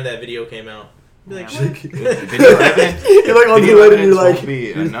regular guy and that video came out? Be like, video evidence. You're like on the line and you're like, won't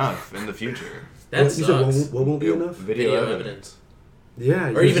be enough in the future. That sucks. What won't be enough? Video evidence. Yeah,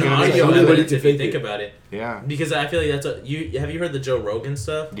 or even audio evidence if you think about it. Yeah. Because I feel like that's have you heard the Joe Rogan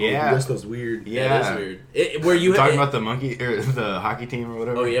stuff? Yeah, that stuff's weird. Yeah, that is weird. Where you talking about the monkey or the hockey team or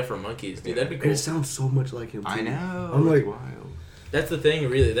whatever? Oh yeah, for monkeys, dude. That'd be cool. And it sounds so much like him. Too. I know. I'm like, wild. That's the thing,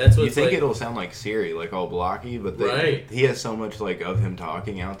 really. That's what you think it'll sound like Siri, like all blocky, but he has so much like of him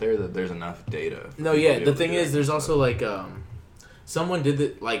talking out there that there's enough data. No, yeah. The thing is, there's also like someone did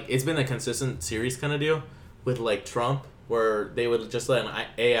it. Like it's been a consistent series kind of deal with like Trump, where they would just let an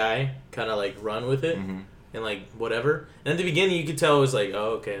AI kind of like run with it and like whatever. And at the beginning, you could tell it was like,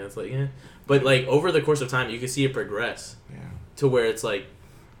 oh, okay, that's like yeah. But like over the course of time, you could see it progress to where it's like.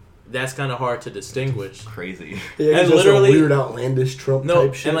 That's kind of hard to distinguish. Crazy. Yeah, and literally weird, outlandish Trump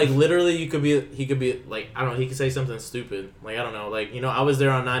type shit. And like literally, he could be like I don't know. He could say something stupid. Like I don't know. Like I was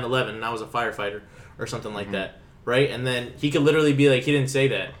there on 9/11 and I was a firefighter or something like that, right? And then he could literally be like he didn't say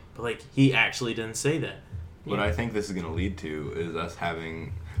that, but like he actually didn't say that. What I think this is going to lead to is us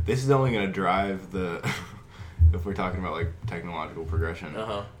having. This is only going to drive the. If we're talking about like technological progression,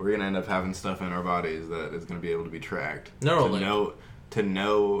 we're going to end up having stuff in our bodies that is going to be able to be tracked. To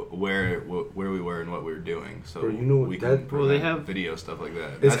know where we were and what we were doing, so we can they have video stuff like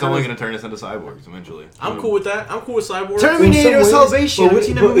that. That's only going to turn us into cyborgs eventually. I'm cool with that. I'm cool with cyborgs. Terminator Salvation.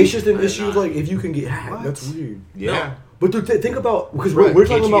 But it's just an issue of like if you can get hacked. That's weird. Yeah. No. But dude, think about because we're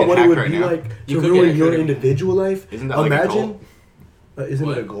talking about what it would be like to ruin your individual life. Isn't that like a cult? Isn't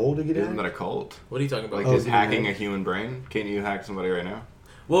it a goal to get hacked? Isn't that a cult? What are you talking about? Like is hacking a human brain? Can't you hack somebody right now?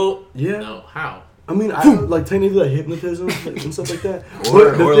 Well, yeah. No, how? I mean, I like technically like hypnotism and stuff like that.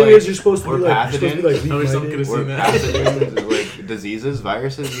 But the thing is, you're supposed to be like pathogens, like diseases,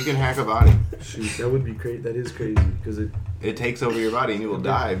 viruses. You can hack a body. Shoot, that would be crazy. That is crazy because it takes over your body and you will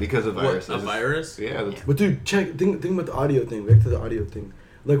die because of viruses. What, a virus? Yeah. But dude, think about the audio thing. Back to the audio thing.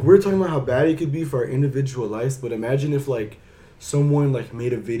 Like we're talking about how bad it could be for our individual lives, but imagine if like. Someone like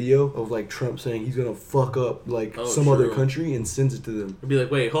made a video of like Trump saying he's gonna fuck up like some other country and sends it to them. It'd be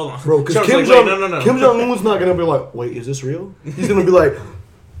like, wait, hold on, bro, because Kim Jong-un's not gonna be like, wait, is this real? He's gonna be like,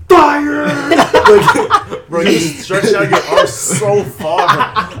 fire! Like, bro, you just stretched out your arms so far.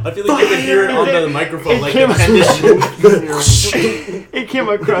 I feel like you can hear it on the microphone, like the it came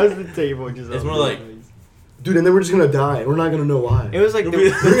across the table. Just it's more like. Dude, and then we're just gonna die. We're not gonna know why. It was like we're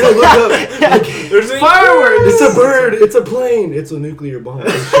gonna look up. Like, there's fireworks. It's a bird. It's a plane. It's a nuclear bomb.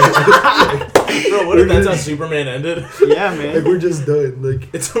 Bro, what if that's how Superman ended? Yeah, man. Like we're just done. Like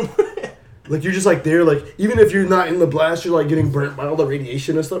It's like you're just like there. Like even if you're not in the blast, you're like getting burnt by all the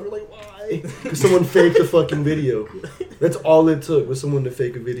radiation and stuff. You're like, why? Because someone faked the fucking video. That's all it took was someone to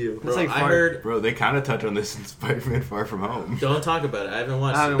fake a video. Bro, like I heard. Bro, they kind of touch on this in Spider-Man: Far From Home. Don't talk about it. I haven't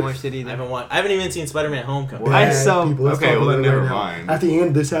watched it either. I haven't even seen Spider-Man: Homecoming. I saw. Okay, well then never mind. At the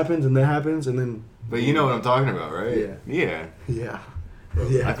end, this happens and that happens, and then. But you know what I'm talking about, right? Yeah. Yeah. Yeah.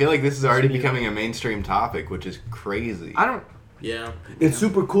 Yeah. I feel like this is already becoming a mainstream topic, which is crazy. Yeah. It's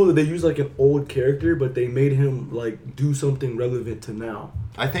super cool that they use like an old character, but they made him like do something relevant to now.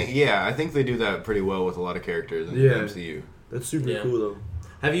 I think they do that pretty well with a lot of characters in the MCU. That's super cool though.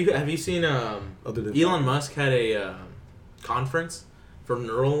 Have you seen Elon Musk had a conference for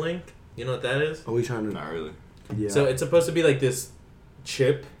Neuralink? You know what that is? Are we trying to? Not really. Yeah. So it's supposed to be like this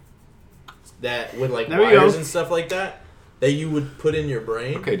chip that with like wires and stuff like that you would put in your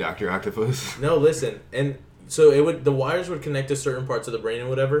brain. Okay, Dr. Octopus. No, listen. And so the wires would connect to certain parts of the brain and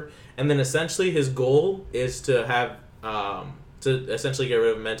whatever. And then essentially his goal is to have to essentially get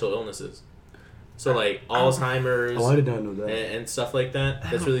rid of mental illnesses. So like Alzheimer's. Oh, I did not know that. And stuff like that.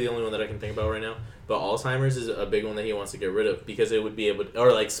 That's really the only one that I can think about right now. But Alzheimer's is a big one that he wants to get rid of because it would be able to,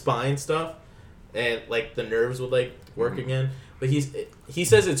 or like spine stuff, and like the nerves would like work again. But he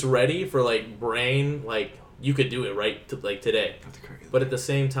says it's ready for like brain, like you could do it like today. That's crazy. But at the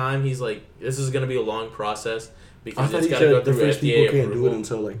same time, he's like, this is gonna be a long process because I it's gotta go through the first FDA people can't approval. do it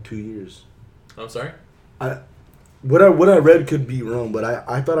until like 2 years. I'm sorry. What I read could be wrong, but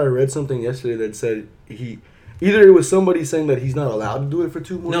I thought I read something yesterday that said either it was somebody saying that he's not allowed to do it for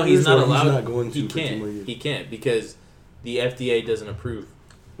 2 more years. No, he's not allowed. He's not going to. He for 2 more can't. years. He can't because the FDA doesn't approve,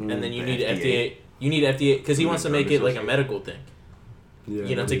 and then you need FDA. FDA. You need FDA because he wants to make it like a medical thing. Yeah,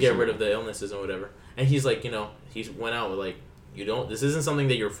 You know, to get rid of the illnesses and whatever. And he's like, he went out with like, this isn't something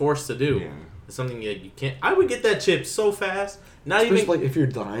that you're forced to do. Yeah. It's something that you can't. I would get that chip so fast. Not Especially even like if you're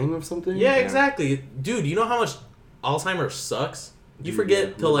dying of something. Yeah, exactly, dude. You know how much Alzheimer's sucks? You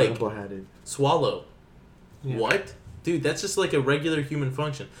forget to like swallow. Yeah. What? Dude, that's just like a regular human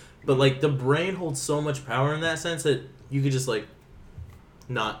function. But like the brain holds so much power in that sense that you could just like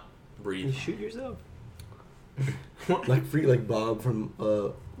not breathe. You shoot yourself. like Bob from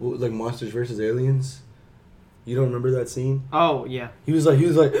like Monsters vs. Aliens. You don't remember that scene? Oh yeah. He was like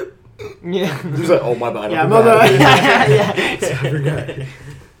yeah. He was like, oh my bad. Yeah, my bad. Yeah. I forgot.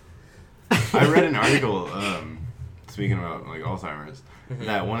 I read an article, speaking about like Alzheimer's,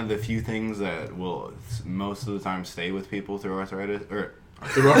 that one of the few things that will most of the time stay with people through arthritis,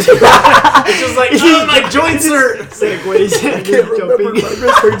 It's just like, my joints hurt. Segues. I can't remember. My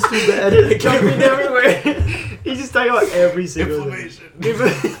wrist hurts too bad. It's jumping everywhere. He's just talking about every single inflammation.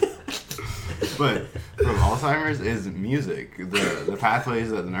 But from Alzheimer's is music. The pathways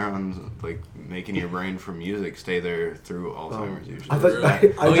that the neurons like make in your brain from music stay there through Alzheimer's usually.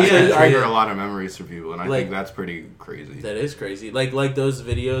 I trigger a lot of memories for people, and I think that's pretty crazy. That is crazy. Like those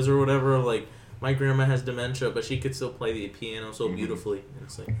videos or whatever. Like my grandma has dementia, but she could still play the piano so beautifully. And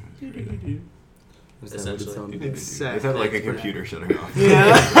it's like. Essentially, it's sad. It sounded like a computer shutting off.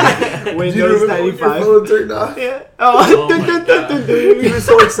 Yeah. Windows 95. Your phone turned off? Yeah. Oh my God. You were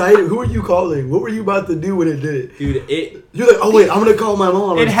so excited. Who were you calling? What were you about to do when it did it? Dude, you're like, oh wait, I'm gonna call my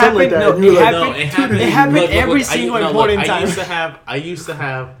mom. It happened. Like that. No, and you were it happened every single important time. I used to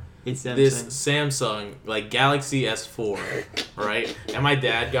have this Samsung like Galaxy S4, right? And my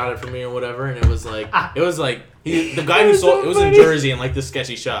dad got it for me or whatever, and it was like the guy who sold it was in Jersey in like this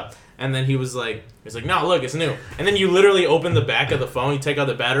sketchy shop. And then he was like, no, look, it's new. And then you literally open the back of the phone, you take out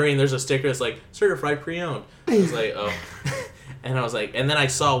the battery, and there's a sticker that's like, certified pre-owned. I was like, oh. And I was like, and then I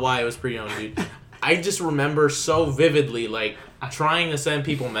saw why it was pre-owned, dude. I just remember so vividly, like, trying to send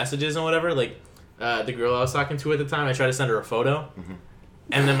people messages and whatever. Like, the girl I was talking to at the time, I tried to send her a photo. Mm-hmm.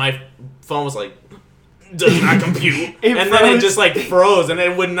 And then my phone was like, does not compute. And then it just like froze and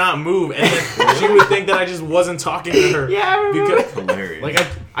it would not move. And then she would think that I just wasn't talking to her. Yeah, I remember. Because, hilarious. Like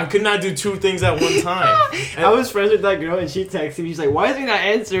I could not do 2 things at one time. And I was friends with that girl and she texted me. She's like, why is he not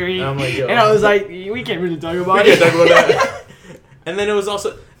answering? And I'm like, yo. And I was like, we can't really talk about it. We can't talk about that. And then it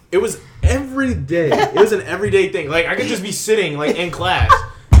was every day. It was an everyday thing. Like I could just be sitting like in class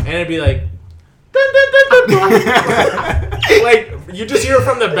and it'd be like, dun, dun, dun, dun, dun. Like you just hear it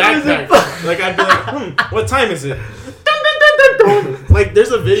from the backpack. Like I'd be like, what time is it? Dun, dun, dun, dun, Like,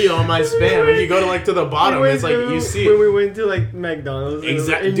 there's a video on my spam. If you go to like to the bottom, it's like you see when we went to like McDonald's.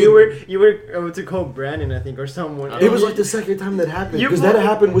 Exactly. And you were to call Brandon, I think, or someone. It was like the second time that happened because that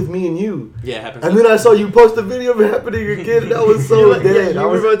happened with me and you. Yeah, it happened. And then I saw you post a video of it happening again. And that was so dead. You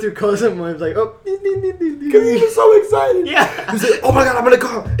were about to call someone. I was like, oh, because he was so excited. Yeah. He said, "Oh my god, I'm gonna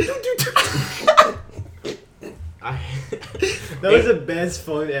call." That was the best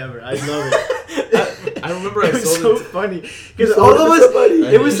phone ever. I love it. I remember I sold it. So it. funny because all of us.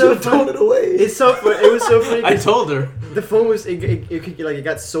 It was so funny. It away. It's so funny. It was so funny. I told her the phone was it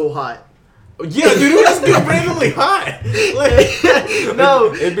got so hot. Yeah, dude, it was just get randomly hot. Like,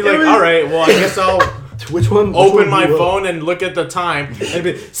 no, it'd be like, all right, well, I guess I'll open my phone and look at the time. And it'd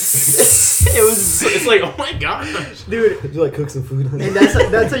be, it's like, oh my gosh, dude. Did you like cook some food? And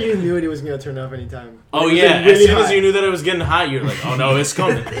that's how you knew it was gonna turn off anytime. Oh yeah, like really as soon as you knew that it was getting hot, you're like, oh no, it's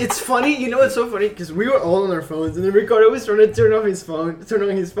coming. It's funny, you know, it's so funny because we were all on our phones, and then Ricardo was trying to turn on his phone,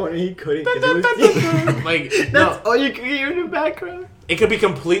 and he couldn't. Like that's all you could hear in the background. It could be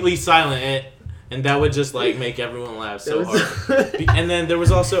completely silent, and that would just like make everyone laugh so hard. And then there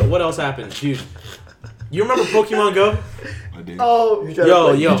was also what else happened, dude? You remember Pokemon Go? I do. Oh, you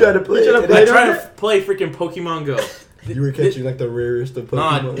tried to play. I tried to play freaking Pokemon Go. You were catching like the rarest of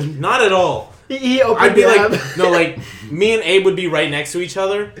Pokemon. Not at all. I'd be like, no, like me and Abe would be right next to each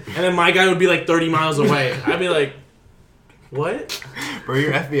other, and then my guy would be like 30 miles away. I'd be like, what? Bro,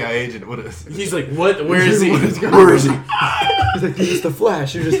 your FBI agent. What is? He's like, what? Where is he? Where is he? He's like, it's the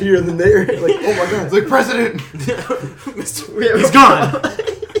Flash. You're just here in the air. Like, oh my god. It's like President. He's gone.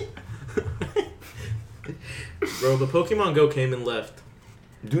 Bro, the Pokemon Go came and left.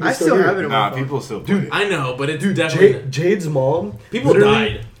 Dude, I still have it on my phone. People still play. Dude, I know, but it's definitely Jade's mom. People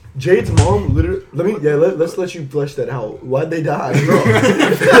died. Jade's mom literally. Let's let you flesh that out. Why'd they die, bro?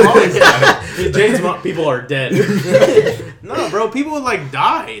 Jade's mom. People are dead. No, bro. People would like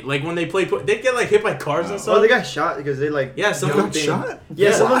die. Like when they play, they get like hit by cars and stuff. Oh, they got shot because they like. Yeah, someone got shot.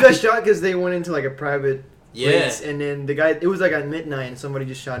 Yeah, someone got shot because they went into like a private. Yeah, place, and then the guy. It was like at midnight, and somebody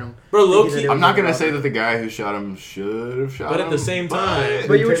just shot him. Bro, low-key, I'm not gonna say that the guy who shot him should have shot him. But at the same time,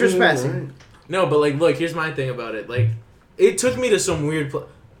 but you were trespassing. No, but like, look, here's my thing about it. Like, it took me to some weird.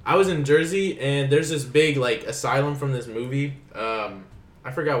 I was in Jersey, and there's this big like asylum from this movie. I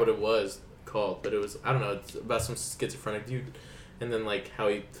forgot what it was called, but it was I don't know. It's about some schizophrenic dude, and then like how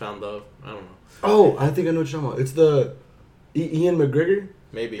he found love. I don't know. Oh, I think I know what you're talking about. It's the Ian McGregor.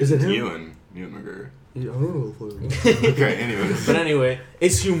 Maybe is it him? Ewan McGregor. Yeah, I don't know. Okay, anyways. But anyway,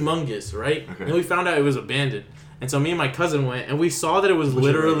 it's humongous, right? Okay. And we found out it was abandoned. And so me and my cousin went, and we saw that it was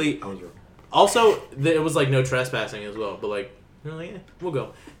literally... I was wrong. Also, it was like no trespassing as well. But like, we're like, we'll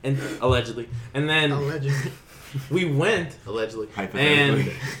go. And allegedly. And then... Allegedly. We went, allegedly.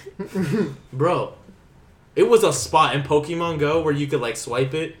 Hypothetically. And, bro, it was a spot in Pokemon Go where you could like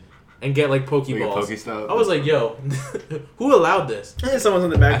swipe it and get like Pokeballs. I was like, yo, who allowed this? Someone's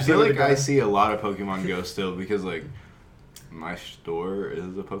on the back. I feel like I see a lot of Pokemon Go still because like my store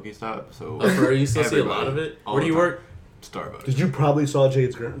is a Pokestop, so You still see a lot of it? Where do you work? Starbucks. Did you probably saw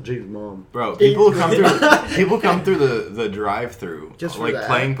Jade's mom? Bro, people come through the drive-through just for like that.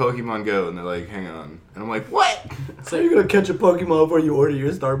 playing Pokemon Go, and they're like, "Hang on," and I'm like, "What?" So you're gonna catch a Pokemon before you order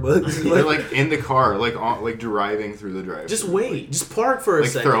your Starbucks? They're like in the car, like driving through the drive-through. Just wait. Just park for a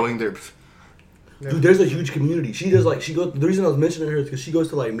second. Like throwing their. Dude, there's a huge community. She does like the reason I was mentioning her is because she goes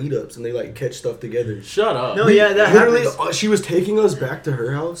to like meetups and they like catch stuff together. Shut up. No, yeah, that literally. happens. She was taking us back to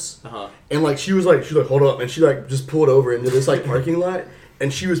her house, and like she's like hold up, and she like just pulled over into this like parking lot,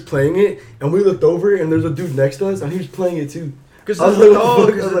 and she was playing it, and we looked over, and there's a dude next to us, and he was playing it too. Because of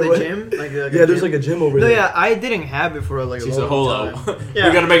the gym? Yeah, there's like a gym over there. No, yeah, I didn't have it for like a long time. Yeah.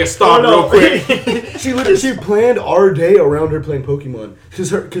 We gotta make a stop real quick. She planned our day around her playing Pokemon.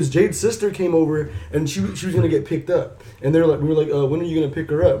 Because Jade's sister came over and she was gonna get picked up. And we were like, when are you gonna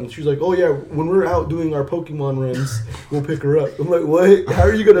pick her up? And she was like, oh yeah, when we're out doing our Pokemon runs, we'll pick her up. I'm like, what? How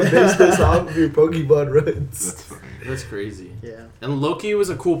are you gonna base this off of your Pokemon runs? That's funny. That's crazy. Yeah. And Loki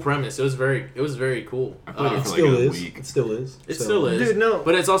was a cool premise. It was very cool. I played it for like a week. It still is. It still is. Dude, no.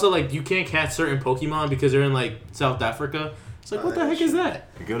 But it's also like you can't catch certain Pokemon because they're in like South Africa. It's like, what the heck is that?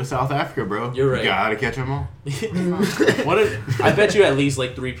 You go to South Africa, bro. You're right. You gotta catch them all. I bet you at least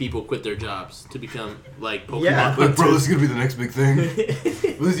like 3 people quit their jobs to become like Pokemon. Yeah. Like, bro, this is gonna be the next big thing. This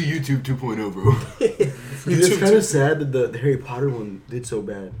is YouTube 2.0, bro. Dude, it's kind of sad that the Harry Potter one did so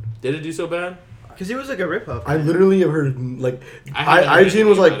bad. Did it do so bad? Because it was like a rip-off. I literally have heard like IGN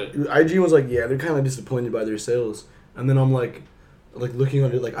was like yeah, they're kind of disappointed by their sales, and then I'm like looking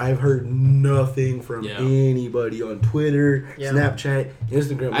on it, like I've heard nothing from anybody on Twitter, Snapchat,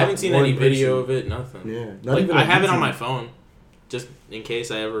 Instagram. I haven't seen any video of it. Nothing. Yeah, not even. I have it on my phone. just in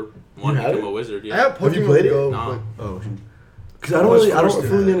case I ever want to become a wizard. Yeah. I have Have you played Go, it? No. Oh, because I don't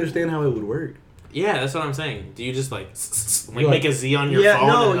fully understand how it would work. Yeah, that's what I'm saying. Do you just like Like- make a Z on your Yeah, phone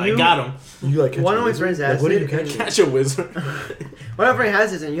no, and I you- got him? You like catch One a of my wizard? friends Like, asked what do you it, catch? and- Catch a wizard. One of my friend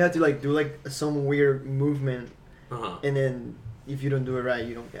has this, and you have to like do like some weird movement, Uh-huh. and then if you don't do it right,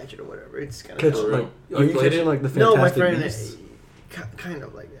 you don't catch it or whatever. It's kind Catch of real. like You are you played catching it? like the no, my Fantastic friend, Beasts? kind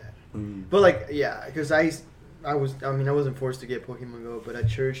of like that. Mm. But like, yeah, because I wasn't forced to get Pokemon Go, but at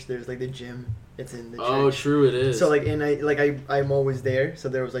church there's like the gym. It's in the church. Oh, true, it is. So like, and I'm always there. So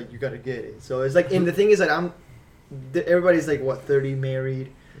there was like, you gotta get it. So it's like, and the thing is that everybody's like what 30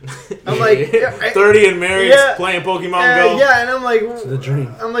 married. I'm like 30 and married, Yeah. playing Pokemon Go. Yeah, and I'm like, It's the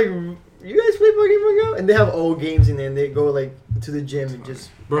dream. I'm like, you guys play Pokemon Go? And they have old games in there, and they go like to the gym and just.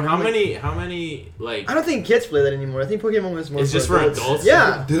 Bro, and how I'm like, many like? I don't think kids play that anymore. I think Pokemon is more. It's just for adults?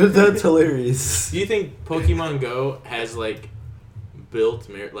 Yeah. Dude, that's hilarious. Do you think Pokemon Go has like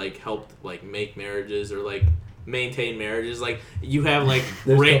helped like make marriages or like maintain marriages? Like you have like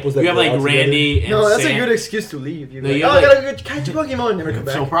There's couples that you have go like out Randy and No, that's Sam. a good excuse to leave. You're No, like, you oh, have, I gotta go catch a Pokemon, never come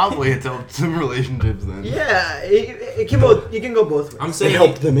So back. probably it's helped some relationships then. Yeah, it can both. You can go both ways. I'm saying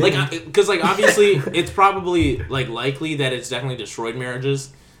helped them in. like because like obviously it's probably like likely that it's definitely destroyed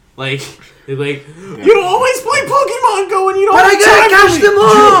marriages. Like it's like you don't always play Pokemon Go and you don't. But I have gotta time for catch me." them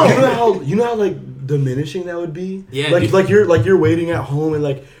all. You know how like diminishing that would be. Yeah, like dude. like you're waiting at home and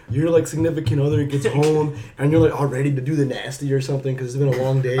like your like significant other gets home and you're like all ready to do the nasty or something because it's been a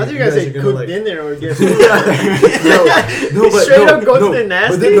long day. I think you guys say are gonna, cook like, dinner or get. but Straight up go to the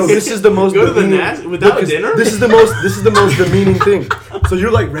But then, no, nasties? this is the most Go to the demeaning- nasty without because dinner? This is the most demeaning thing. So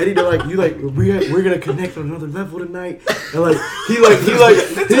you're like ready to like we're gonna connect on another level tonight and like he's like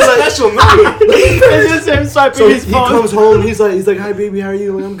Special night. It's just him swiping so his he phone. comes home. He's like, hi baby, how are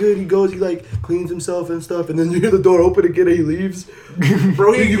you? Like, I'm good. He goes, he like cleans himself and stuff, and then you hear the door open again and he leaves.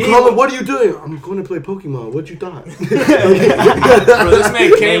 Bro, You call him. What are you doing? I'm going to play Pokemon. What you thought? Bro, this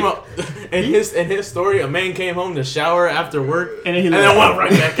man came up in his story. A man came home to shower after work And and he then went right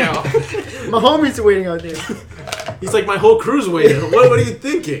back out. My homies are waiting out there. He's like, my whole crew's waiting. What are you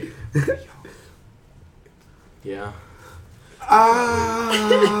thinking? Yeah.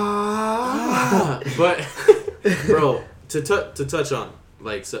 But, bro, to touch on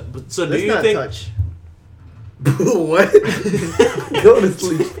like so do Let's you not think? touch. What? Go to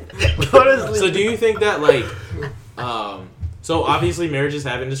sleep. Go to sleep. So do you think that like, so obviously marriages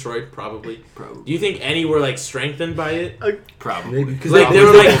have been destroyed, probably. Probably. Do you think any were like strengthened by it? Probably. Maybe because Like they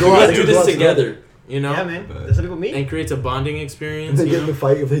were like, let's do this together, you know? Yeah, man. That's how people meet. And creates a bonding And experience. they You get in know? the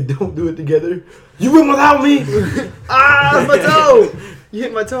fight if they don't do it together. You win without me. Ah, my toe! You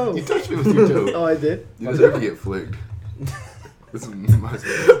hit my toe. You touched me with your toe. Oh, I did. You deserve to get flicked. This is my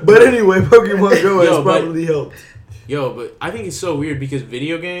But anyway, Pokemon Go has Yo, but- probably helped. Yo, but I think it's so weird because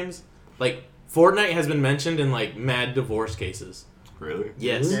video games, like Fortnite, has been mentioned in like mad divorce cases. Really?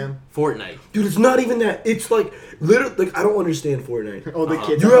 Yes, Damn. Fortnite. Dude, it's not even that. It's like literally like I don't understand Fortnite. Oh, the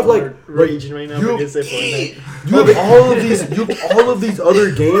kids You have, like- are raging right now you- because they Fortnite. You have all of these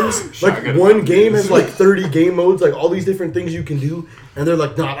other games. Like Shotgun one mode. game has like 30 game modes, like all these different things you can do, and they're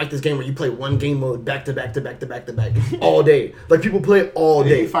like, no, I like this game where you play one game mode back to back to back to back to back all day. Like people play it all You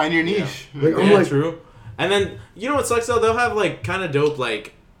day. find your niche. Like, I'm Yeah, like- true. And then you know what sucks though? They'll have like kind of dope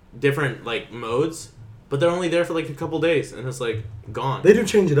like different like modes, but they're only there for like a couple days, and it's like gone. They do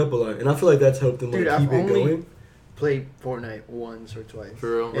change it up a lot, and I feel like that's helped them like Dude, keep I've it only going. played Fortnite once or twice.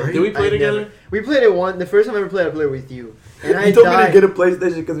 For real. Right? Did we play I together? never- We played it one. The first time I ever played, I played with you. And I You told me died. to get a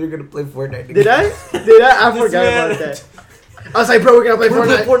PlayStation because you're gonna play Fortnite. Did I? Did I? I This forgot man- about that. I was like, bro, we're gonna play We're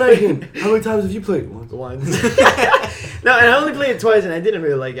Fortnite. playing Fortnite game. How many times have you played? Once. Once. No, and I only played it twice, and I didn't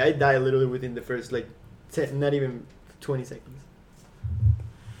really like it. I died literally within the first like 10, not even 20 seconds.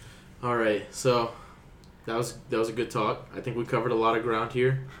 All right, so that was a good talk. I think we covered a lot of ground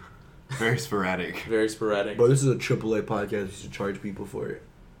here. Very sporadic. Very sporadic. Bro, this is a AAA podcast. You should charge people for it.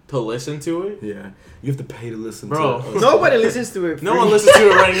 To listen to it, Yeah, you have to pay to listen. Bro. to us. Nobody listens to it. no free. one listens to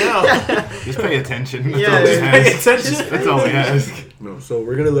it right now. Just pay attention. That's Yeah, all we just Pay ask. attention. That's all we ask. No, so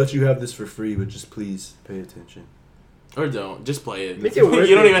we're gonna let you have this for free, but just please pay attention. Or don't. Just play it. Make it worth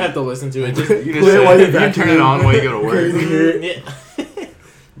You don't it. even have to listen to it. Just You just Play it while say, you're you can turn it on while you go to Okay. work. hear it. yeah.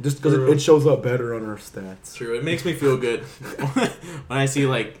 Just because it shows up better on our stats. True. It makes me feel good when I see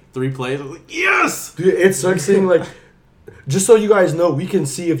like 3 plays. I'm like, yes. Dude, it sucks seeing like. Just so you guys know, we can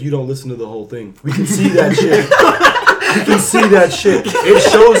see if you don't listen to the whole thing. We can see that shit. We can see that shit.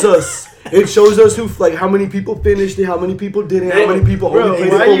 It shows us. It shows us who like how many people finished it, how many people didn't, how many people Bro, only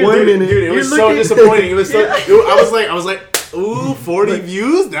played why it for you 1 doing- minute. Dude, it was You're so looking- disappointing. It was so. Yeah. I was like, ooh, 40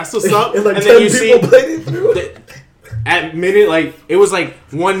 views. That's what's up. And like and 10 then you see. people played it through. at minute, like, it was like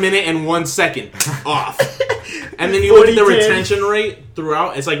 1 minute and 1 second off. And then you look at the retention rate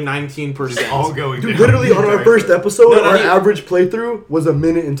throughout, it's like 19%. All going down. Literally on our first episode, our average playthrough was 1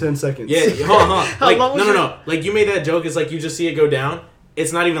 minute and 10 seconds. Yeah, like, no. Like, you made that joke, it's like you just see it go down.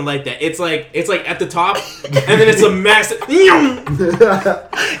 It's not even like that. It's like at the top, and then it's a massive. It's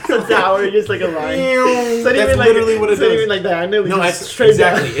a tower, just like a line. That's literally what it does. It's not even like that. No, it's straight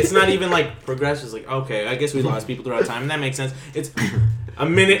exactly. Down. It's not even like progressive. It's like, okay, I guess we lost people throughout time, and that makes sense. It's a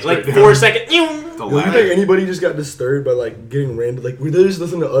minute, like 4 seconds. You think anybody just got disturbed by like getting random? Like they just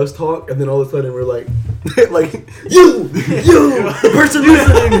listen to us talk, and then all of a sudden we're like, like you, the person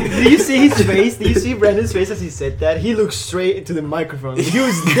listening. Do you see his face? Do you see Brandon's face as he said that? He looked straight into the microphone. He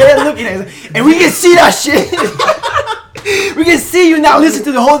was there looking at us, and we can see that shit. We can see you now. Listen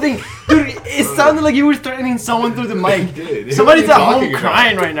to the whole thing, dude. It sounded like you were threatening someone through the mic. Somebody's at home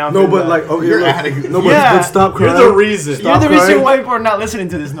crying right now. No, but like, okay, but stop crying. You're the reason. You're the reason why people are not listening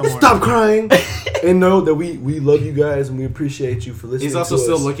to this no more. Stop crying. And know that we love you guys and we appreciate you for listening. He's also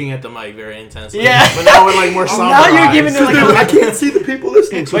still looking at the mic very intensely. Yeah, but now we're like more somber. Now you're giving it like I can't see the people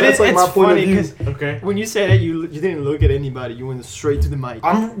listening. So that's like my point of view. Okay. When you said it, you didn't look at anybody. You went straight to the mic.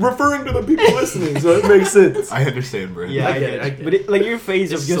 I'm referring to the people listening, so it makes sense. I understand, Brandon. Yeah, I get it. But like your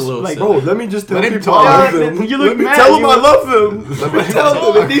face of just like, bro, let me just tell people I love them. You look mad. Tell them I love them. Let me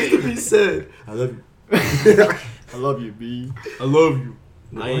tell them it needs to be said. I love you. I love you, B. I love you.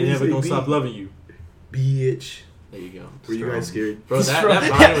 I ain't never gonna stop loving you. Bitch. There you go. Were you guys scared? Bro, that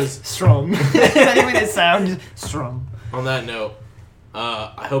line was strong. Not even a sound, just strong. On that note,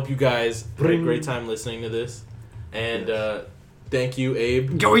 I hope you guys had a great time listening to this. And thank you,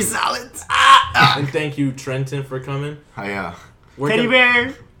 Abe. Joey Salads. And thank you, Trenton, for coming. Yeah. Teddy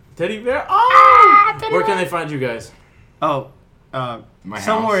bear. Teddy bear. Oh! Where can they find you guys? Oh, my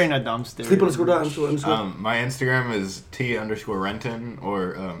somewhere house. in a dumpster. Sleep__. My Instagram is T_Renton,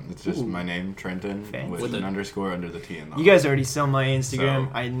 or it's just my name, Trenton, with an underscore under the T in the You guys already saw my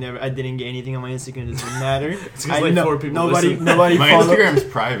Instagram. So, I didn't get anything on my Instagram. It doesn't matter. It's like 4 people nobody my follow. Instagram's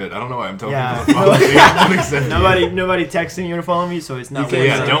private. I don't know why I'm telling people to follow me. Nobody texting you to follow me, so it's not.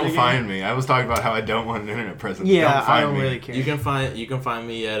 Don't find me. I was talking about how I don't want an internet presence. Yeah, don't find I don't me. really care. You can find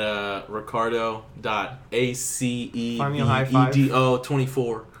me at Ricardo.aceedo24. You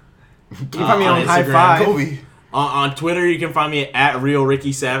can find me on High Five. Kobe. On Twitter, you can find me at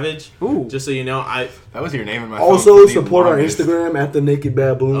 @RealRickySavage. Ooh. Just so you know, that was your name in my also phone. support our Instagram at the Naked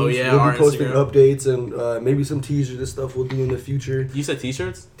Baboons. Oh yeah, we'll be posting Instagram updates and maybe some teasers and stuff we'll do in the future. You said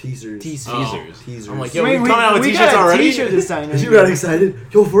t-shirts? Teasers. Teasers. I'm like, yo, we coming out with t-shirts already? T-shirt this time. You got excited?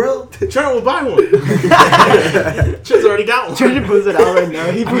 Yo, for real? Trent will buy one. Trent's already got one. Trent pulls it out right now.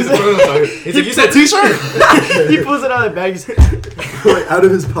 He's like, you said t-shirt? He pulls it out of the bag. Like out of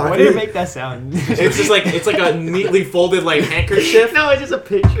his pocket. Why did it make that sound? It's like a neatly folded like handkerchief. No, it's just a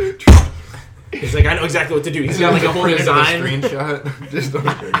picture. He's like, I know exactly what to do. He's got like a whole design. Screenshot. Just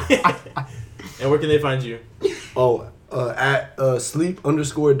And where can they find you? Oh, at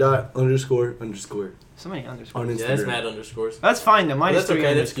sleep____. So many underscores. On Instagram. Yeah, that's mad underscores. That's fine though. Mine is That's 3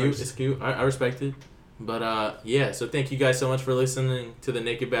 okay. That's underscores. cute. It's cute. I respect it. But yeah. So thank you guys so much for listening to the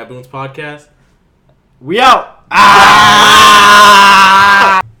Naked Baboons podcast. We out.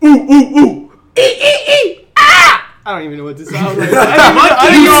 Ah! Ooh ooh ooh. I don't even know what to sound like.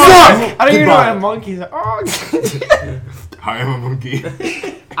 I don't even know what a monkey's like. Oh. Hi, I'm a monkey.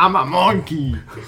 I'm a monkey.